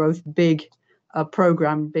Innovation and Growth big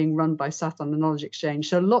program being run by South London Knowledge Exchange.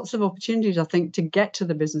 So lots of opportunities, I think, to get to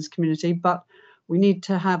the business community, but we need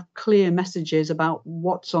to have clear messages about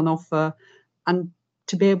what's on offer and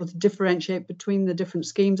to be able to differentiate between the different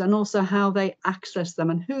schemes, and also how they access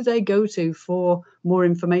them and who they go to for more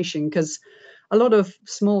information. Because a lot of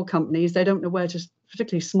small companies, they don't know where to,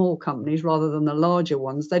 particularly small companies rather than the larger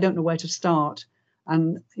ones, they don't know where to start.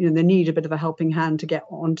 And, you know, they need a bit of a helping hand to get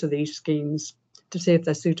onto these schemes to see if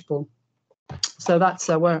they're suitable. So that's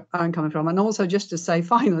where I'm coming from. And also, just to say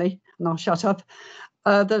finally, and I'll shut up,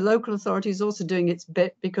 the local authority is also doing its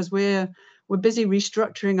bit, because we're busy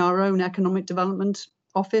restructuring our own economic development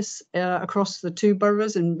office across the 2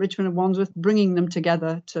 boroughs in Richmond and Wandsworth, bringing them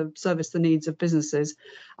together to service the needs of businesses.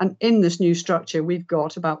 And in this new structure, we've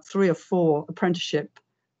got about 3 or 4 apprenticeship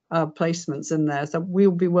placements in there. So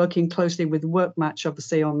we'll be working closely with Workmatch,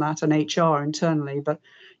 obviously, on that, and HR internally. But,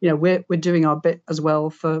 you know, we're doing our bit as well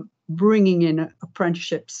for bringing in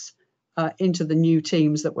apprenticeships into the new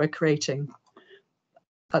teams that we're creating.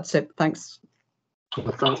 That's it. Thanks.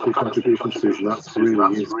 Well, thanks for your contribution, Susan. That's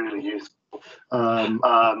really useful.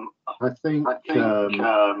 I think.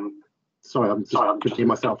 Sorry, I'm just putting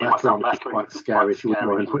myself echoing, which is quite scary. If you wouldn't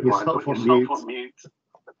mind putting yourself on mute.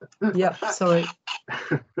 Yep, sorry.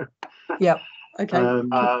 Yep, okay.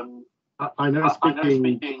 I know,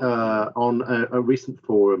 speaking on a recent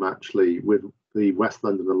forum, actually, with the West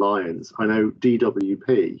London Alliance, I know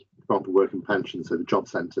DWP, Department for Work and Pensions, so the job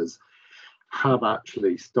centres, have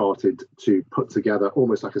actually started to put together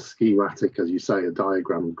almost like a schematic, as you say, a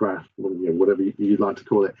diagram, graph, whatever you'd like to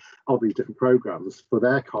call it, of these different programmes for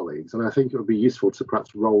their colleagues. And I think it would be useful to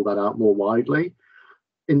perhaps roll that out more widely.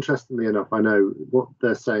 Interestingly enough, I know what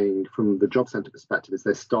they're saying from the job centre perspective is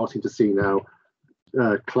they're starting to see now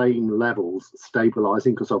claim levels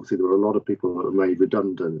stabilising, because obviously there were a lot of people that were made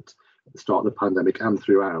redundant at the start of the pandemic and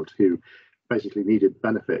throughout who basically needed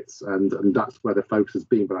benefits, and that's where the focus has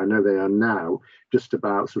been. But I know they are now just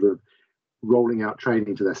about sort of rolling out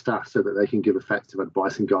training to their staff so that they can give effective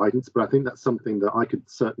advice and guidance. But I think that's something that I could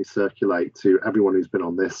certainly circulate to everyone who's been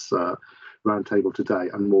on this roundtable today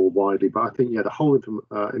and more widely. But I think, yeah, the whole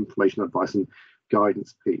information, advice and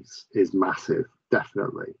guidance piece is massive,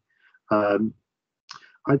 definitely.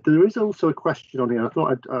 There is also a question on here. I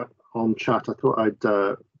thought on chat, I thought I'd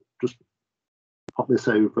just pop this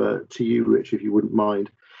over to you, Rich, if you wouldn't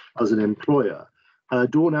mind, as an employer.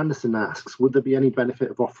 Dawn Anderson asks, would there be any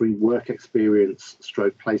benefit of offering work experience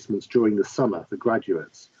stroke placements during the summer for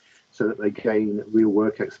graduates so that they gain real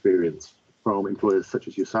work experience from employers such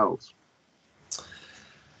as yourselves?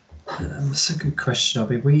 That's a good question. I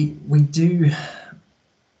mean, we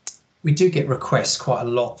do get requests quite a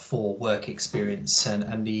lot for work experience,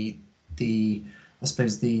 and the I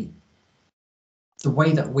suppose the the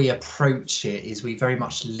way that we approach it is we very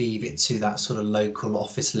much leave it to that sort of local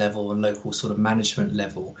office level and local sort of management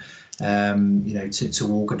level, you know, to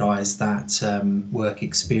organise that work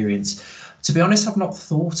experience. To be honest, I've not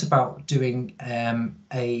thought about doing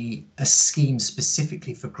a scheme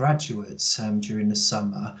specifically for graduates during the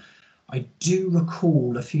summer. I do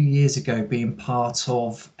recall a few years ago being part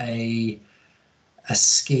of a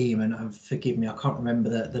scheme, and forgive me, I can't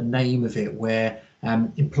remember the name of it, where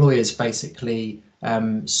employers basically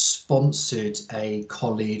sponsored a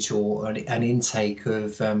college or an intake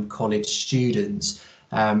of college students,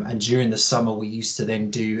 and during the summer we used to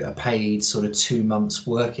then do a paid sort of 2 months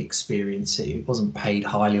work experience. It wasn't paid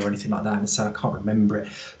highly or anything like that, and so I can't remember it,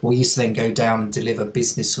 but we used to then go down and deliver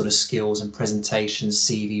business sort of skills and presentations,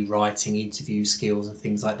 CV writing, interview skills and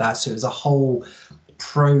things like that. So it was a whole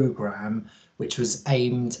program which was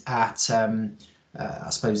aimed at I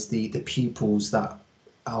suppose the pupils that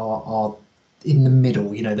are in the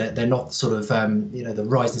middle. You know, they're not sort of you know, the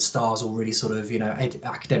rising stars, or really sort of, you know,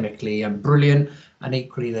 academically brilliant, and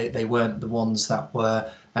equally they weren't the ones that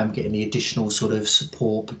were getting the additional sort of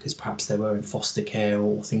support because perhaps they were in foster care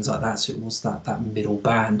or things like that. So it was that middle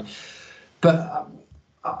band. But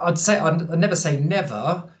I'd never say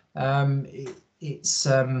never. It's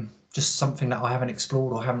just something that I haven't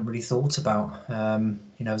explored or haven't really thought about,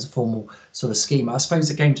 you know, as a formal sort of scheme. I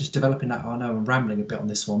suppose, again, just developing that, I know I'm rambling a bit on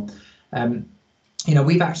this one. You know,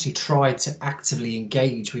 we've actually tried to actively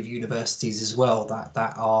engage with universities as well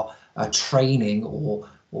that are training or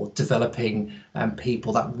developing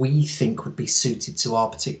people that we think would be suited to our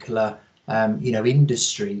particular, you know,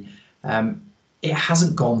 industry. It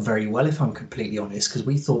hasn't gone very well, if I'm completely honest, because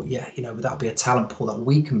we thought, yeah, you know, that'll be a talent pool that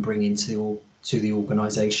we can bring into the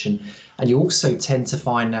organisation. And you also tend to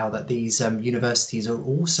find now that these universities are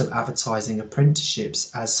also advertising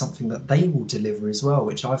apprenticeships as something that they will deliver as well,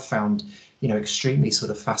 which I've found, you know, extremely sort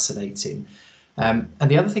of fascinating. And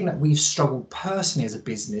the other thing that we've struggled personally as a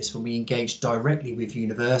business when we engage directly with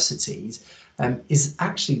universities is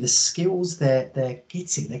actually the skills they're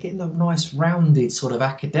getting. They're getting a nice rounded sort of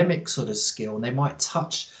academic sort of skill, and they might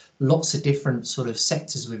touch lots of different sort of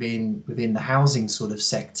sectors within the housing sort of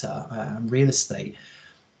sector and real estate.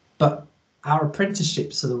 But our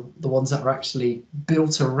apprenticeships are the ones that are actually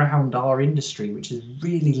built around our industry, which is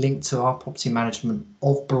really linked to our property management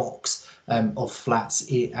of blocks, of flats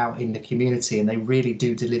out in the community, and they really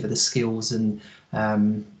do deliver the skills and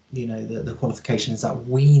you know, the qualifications that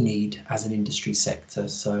we need as an industry sector.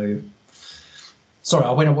 So sorry,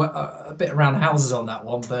 I went a bit around houses on that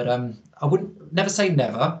one, but I wouldn't never say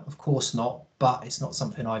never, of course not, but it's not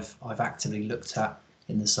something I've actively looked at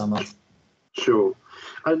in the summer. Sure.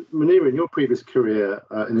 And Munira, in your previous career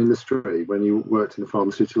in industry, when you worked in the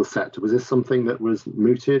pharmaceutical sector, was this something that was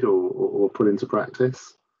mooted or put into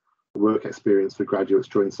practice? Work experience for graduates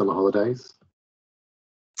during summer holidays?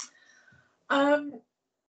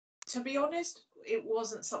 To be honest, it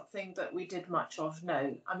wasn't something that we did much of,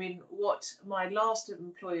 no. I mean, what my last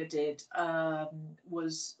employer did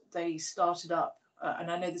was they started up, and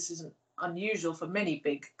I know this isn't unusual for many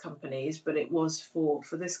big companies, but it was for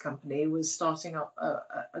this company, was starting up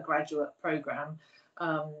a graduate program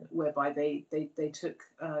whereby they took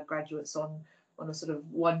graduates on a sort of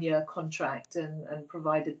 1-year contract and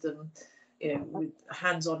provided them, you know, with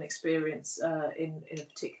hands-on experience in a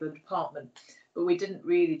particular department. But we didn't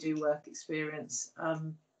really do work experience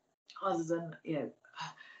other than, you know,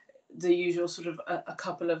 the usual sort of a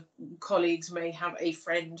couple of colleagues may have a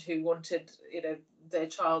friend who wanted, you know, their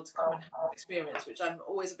child to come and have experience, which I'm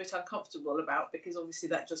always a bit uncomfortable about, because obviously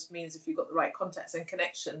that just means if you've got the right contacts and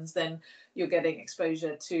connections, then you're getting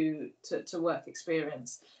exposure to work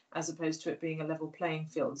experience as opposed to it being a level playing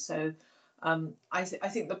field. So I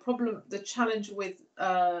think the challenge with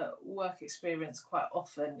work experience quite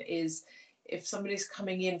often is if somebody's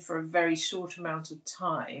coming in for a very short amount of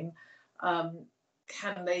time,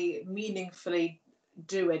 can they meaningfully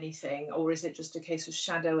do anything, or is it just a case of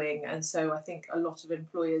shadowing? And so I think a lot of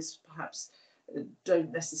employers perhaps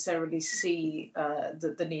don't necessarily see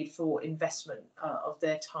the need for investment of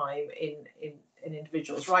their time in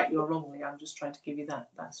individuals, rightly or wrongly. I'm just trying to give you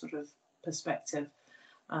that sort of perspective.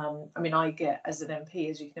 I mean, I get, as an MP,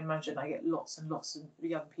 as you can imagine, I get lots and lots of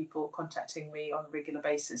young people contacting me on a regular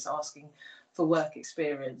basis asking for work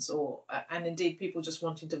experience, and indeed people just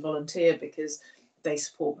wanting to volunteer because they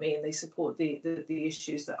support me and they support the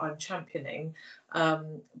issues that I'm championing.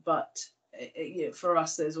 But for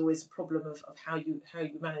us, there's always a problem of how you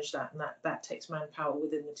manage that, and that takes manpower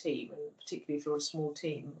within the team, and particularly for a small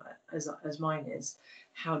team as mine is.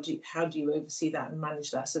 How do you oversee that and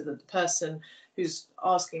manage that so that the person who's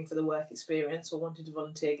asking for the work experience or wanting to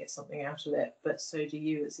volunteer gets something out of it, but so do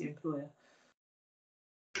you as the employer?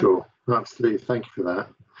 Sure, absolutely. Thank you for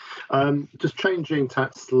that. Just changing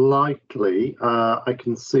tack slightly, I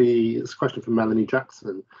can see this question from Melanie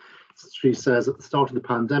Jackson. She says, at the start of the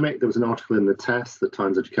pandemic, there was an article in the Test, the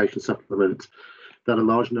Times Education Supplement, that a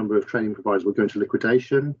large number of training providers were going to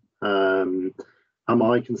liquidation. Am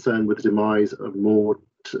I concerned with the demise of more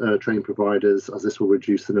training providers, as this will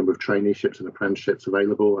reduce the number of traineeships and apprenticeships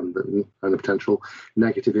available, and the potential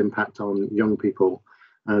negative impact on young people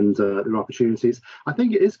and their opportunities? I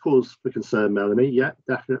think it is cause for concern, Melanie. Yeah,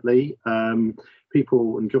 definitely.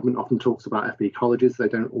 People and government often talks about FE colleges. They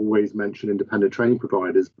don't always mention independent training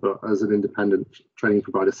providers, but as an independent training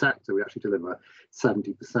provider sector, we actually deliver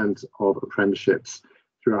 70% of apprenticeships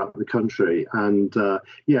throughout the country. And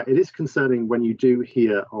yeah, it is concerning when you do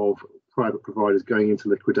hear of private providers going into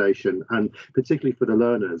liquidation, and particularly for the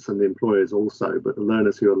learners and the employers also, but the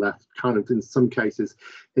learners who are left kind of in some cases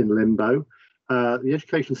in limbo. The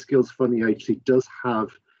Education Skills Fund, the agency, does have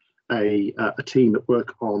a team that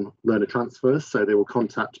work on learner transfers, so they will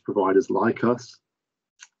contact providers like us,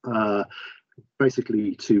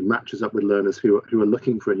 basically to match us up with learners who are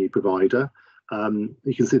looking for a new provider.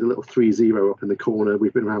 You can see the little 30 up in the corner.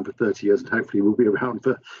 We've been around for 30 years and hopefully we'll be around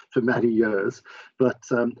for many years. But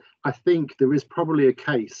I think there is probably a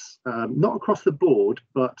case, not across the board,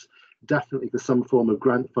 but definitely for some form of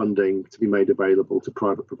grant funding to be made available to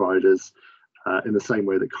private providers, in the same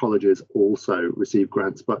way that colleges also receive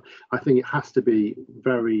grants. But I think it has to be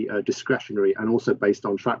very discretionary and also based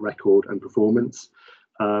on track record and performance,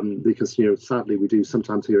 because, you know, sadly we do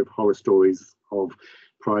sometimes hear of horror stories of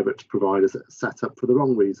private providers that are set up for the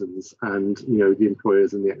wrong reasons, and, you know, the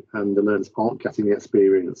employers and the learners aren't getting the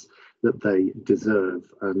experience that they deserve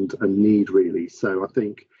and need, really. So I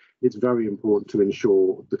think it's very important to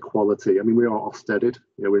ensure the quality. I mean, we are Ofsteded,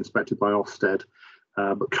 you know, we're inspected by Ofsted.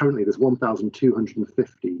 But currently there's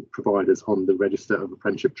 1,250 providers on the register of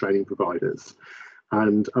apprenticeship training providers.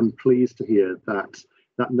 And I'm pleased to hear that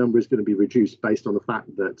that number is going to be reduced based on the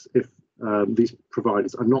fact that if these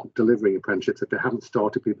providers are not delivering apprenticeships, if they haven't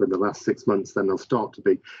started people in the last 6 months, then they'll start to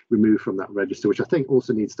be removed from that register, which I think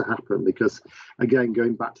also needs to happen, because, again,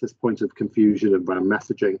 going back to this point of confusion around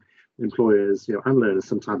messaging, employers, you know, and learners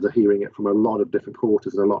sometimes are hearing it from a lot of different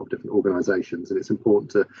quarters and a lot of different organisations, and it's important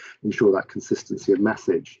to ensure that consistency of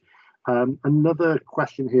message. Another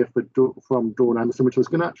question here from Dawn Anderson, which I was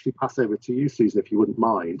going to actually pass over to you, Susan, if you wouldn't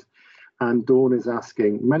mind. And Dawn is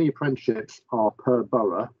asking, many apprenticeships are per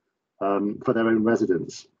borough for their own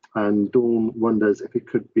residents, and Dawn wonders if it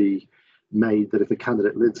could be made that if a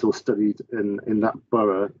candidate lives or studied in that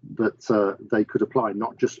borough, that they could apply,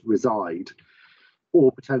 not just reside, or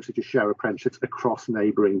potentially to share apprenticeships across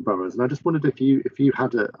neighbouring boroughs. And I just wondered if you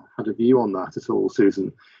had a view on that at all,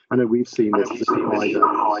 Susan. I know we've seen this as a provider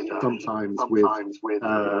sometimes with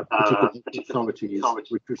particular authorities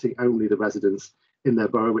recruiting only the residents in their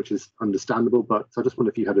borough, which is understandable, but I just wonder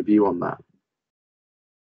if you had a view on that.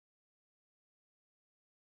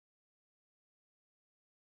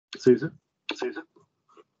 Susan?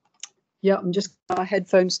 Yeah, I'm just got my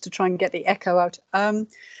headphones to try and get the echo out.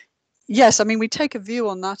 Yes, I mean, we take a view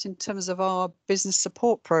on that in terms of our business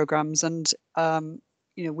support programs, and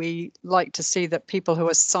you know, we like to see that people who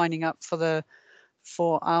are signing up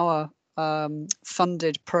for our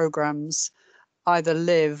funded programs either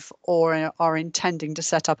live or are intending to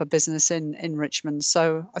set up a business in Richmond.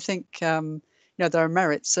 So I think you know, there are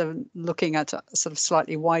merits of looking at a sort of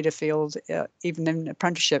slightly wider field, even in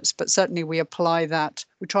apprenticeships. But certainly we apply that.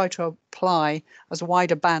 We try to apply as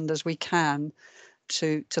wide a band as we can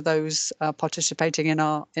to those participating in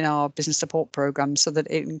our business support program, so that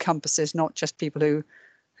it encompasses not just people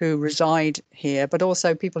who reside here, but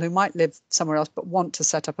also people who might live somewhere else but want to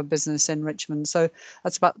set up a business in Richmond. So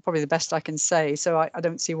that's about probably the best I can say. So I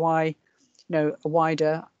don't see why, you know,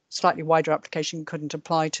 a slightly wider application couldn't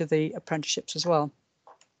apply to the apprenticeships as well.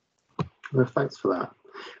 Well, thanks for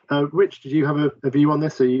that. Rich, did you have a view on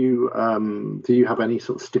this? Do you have any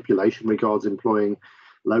sort of stipulation regards employing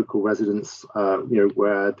local residents, you know,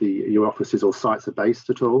 where your offices or sites are based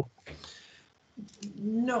at all?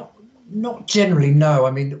 Not generally, no.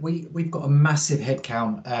 I mean, we've got a massive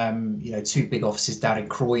headcount, you know, 2 big offices down in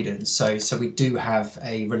Croydon, so we do have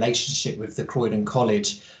a relationship with the Croydon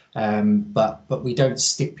College, but we don't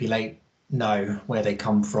stipulate where they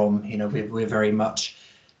come from. You know, we're very much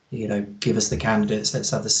give us the candidates, let's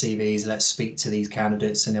have the CVs, let's speak to these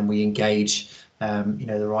candidates, and then we engage,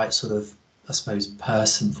 the right sort of, I suppose,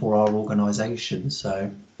 person for our organisation.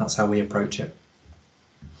 So that's how we approach it.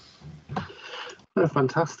 Oh,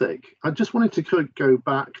 fantastic. I just wanted to go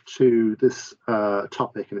back to this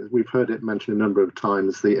topic, and we've heard it mentioned a number of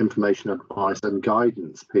times, the information, advice and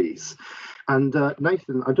guidance piece. And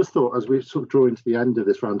Nathan, I just thought as we sort of draw into the end of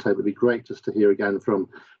this roundtable, it'd be great just to hear again from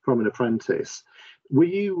an apprentice. Were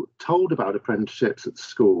you told about apprenticeships at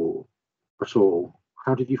school at all?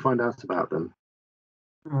 How did you find out about them?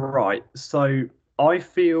 Right. So I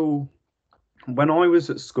feel when I was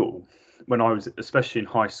at school, especially in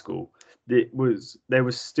high school, there was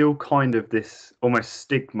still kind of this almost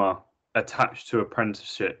stigma attached to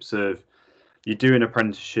apprenticeships of you do an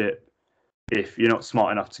apprenticeship if you're not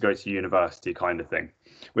smart enough to go to university kind of thing,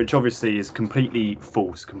 which obviously is completely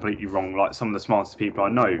false, completely wrong. Like some of the smartest people I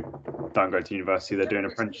know don't go to university, they're doing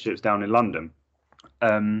apprenticeships down in London.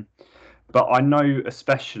 But I know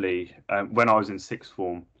especially when I was in sixth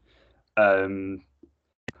form,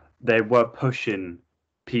 they were pushing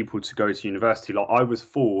people to go to university. Like I was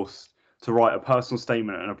forced to write a personal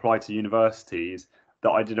statement and apply to universities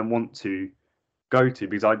that I didn't want to go to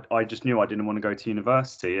because I just knew I didn't want to go to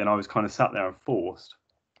university, and I was kind of sat there and forced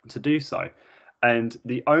to do so. And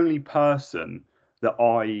the only person that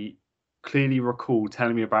I clearly recall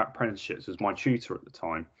telling me about apprenticeships was my tutor at the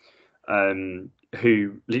time,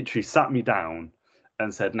 who literally sat me down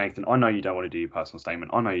and said, Nathan, I know you don't want to do your personal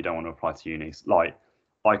statement. I know you don't want to apply to unis. Like,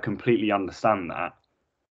 I completely understand that.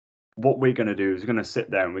 What we're going to do is we're going to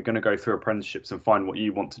sit there and we're going to go through apprenticeships and find what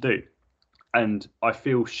you want to do. And I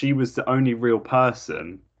feel she was the only real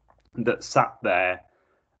person that sat there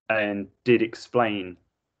and did explain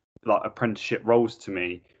like apprenticeship roles to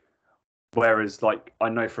me. Whereas like I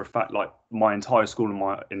know for a fact, like my entire school and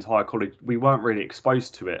my entire college, we weren't really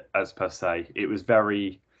exposed to it as per se. It was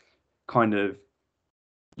very kind of,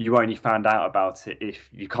 you only found out about it if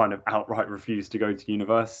you kind of outright refused to go to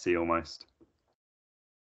university almost.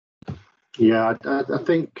 Yeah, I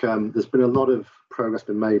think there's been a lot of progress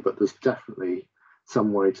been made, but there's definitely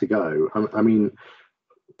some way to go. I mean,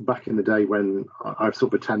 back in the day when I've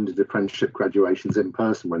sort of attended apprenticeship graduations in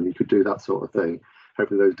person, when you could do that sort of thing,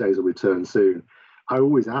 hopefully those days will return soon. I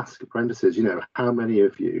always ask apprentices, how many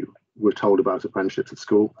of you were told about apprenticeships at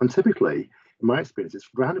school? And typically, in my experience, it's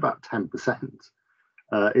around about 10%.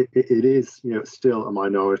 It is, still a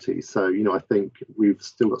minority. So, I think we've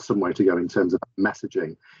still got some way to go in terms of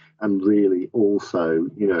messaging and really also,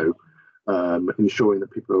 ensuring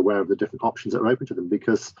that people are aware of the different options that are open to them.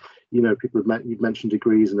 Because, people you've mentioned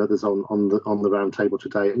degrees and others on the round table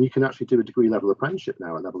today, and you can actually do a degree level apprenticeship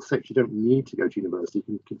now at level 6. You don't need to go to university. You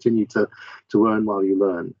can continue to earn while you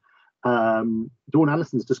learn. Dawn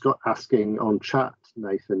Anderson's just got asking on chat,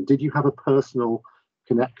 Nathan, did you have a personal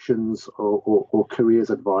connections or careers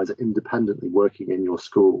advisor independently working in your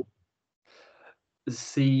school?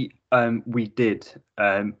 See, we did.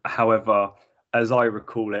 However, as I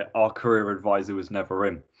recall it, our career advisor was never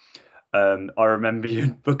in. I remember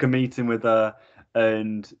you'd book a meeting with her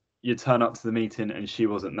and you turn up to the meeting and she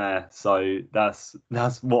wasn't there. So that's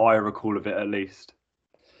what I recall of it, at least.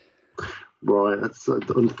 Right, that's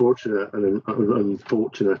unfortunate and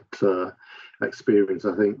unfortunate experience,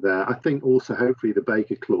 I think, there. I think also hopefully the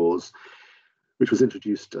Baker Clause, which was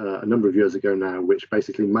introduced a number of years ago now, which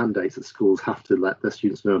basically mandates that schools have to let their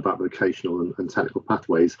students know about vocational and technical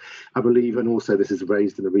pathways. I believe, and also this is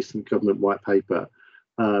raised in a recent government white paper,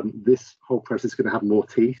 this whole process is going to have more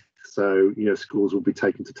teeth. So, schools will be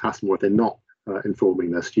taken to task more if they're not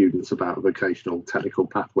informing their students about vocational technical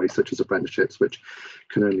pathways such as apprenticeships, which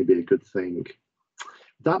can only be a good thing.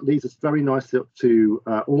 That leads us very nicely up to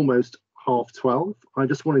almost 12:30. I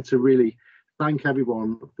just wanted to really thank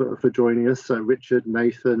everyone for joining us. So Richard,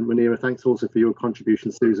 Nathan, Munira, thanks also for your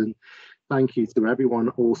contribution, Susan. Thank you to everyone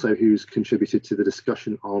also who's contributed to the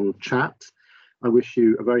discussion on chat. I wish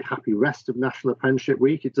you a very happy rest of National Apprenticeship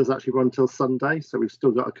Week. It does actually run till Sunday, so we've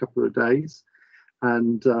still got a couple of days.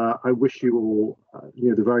 And I wish you all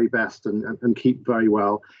the very best and keep very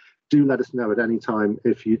well. Do let us know at any time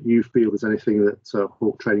if you feel there's anything that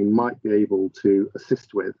Hawk Training might be able to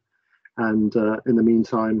assist with. And in the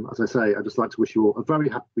meantime, as I say, I'd just like to wish you all a very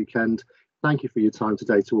happy weekend. Thank you for your time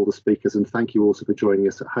today to all the speakers, and thank you also for joining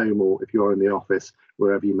us at home or if you are in the office,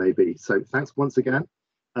 wherever you may be. So thanks once again.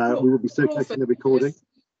 We will be circulating the recording.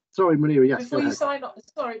 Sorry, Munira, yes. Before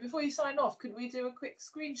you sign off, could we do a quick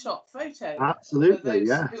screenshot photo? Absolutely, for those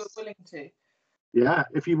yes. who are willing to. Yeah,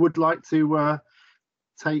 if you would like to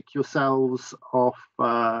take yourselves off,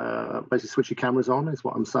 basically switch your cameras on, is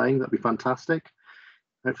what I'm saying. That'd be fantastic.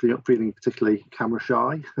 Hopefully you're not feeling particularly camera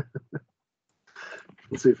shy.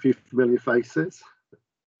 We'll see a few familiar faces.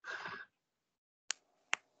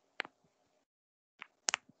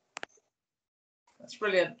 That's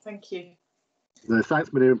brilliant. Thank you. No, thanks,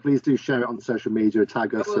 Munira, and please do share it on social media,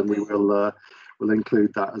 tag us, and we will we'll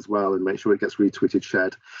include that as well and make sure it gets retweeted,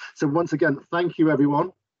 shared. So once again, thank you,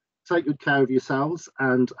 everyone. Take good care of yourselves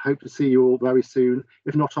and hope to see you all very soon.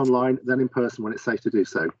 If not online, then in person when it's safe to do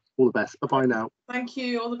so. All the best. Bye-bye now. Thank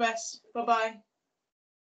you. All the best. Bye-bye.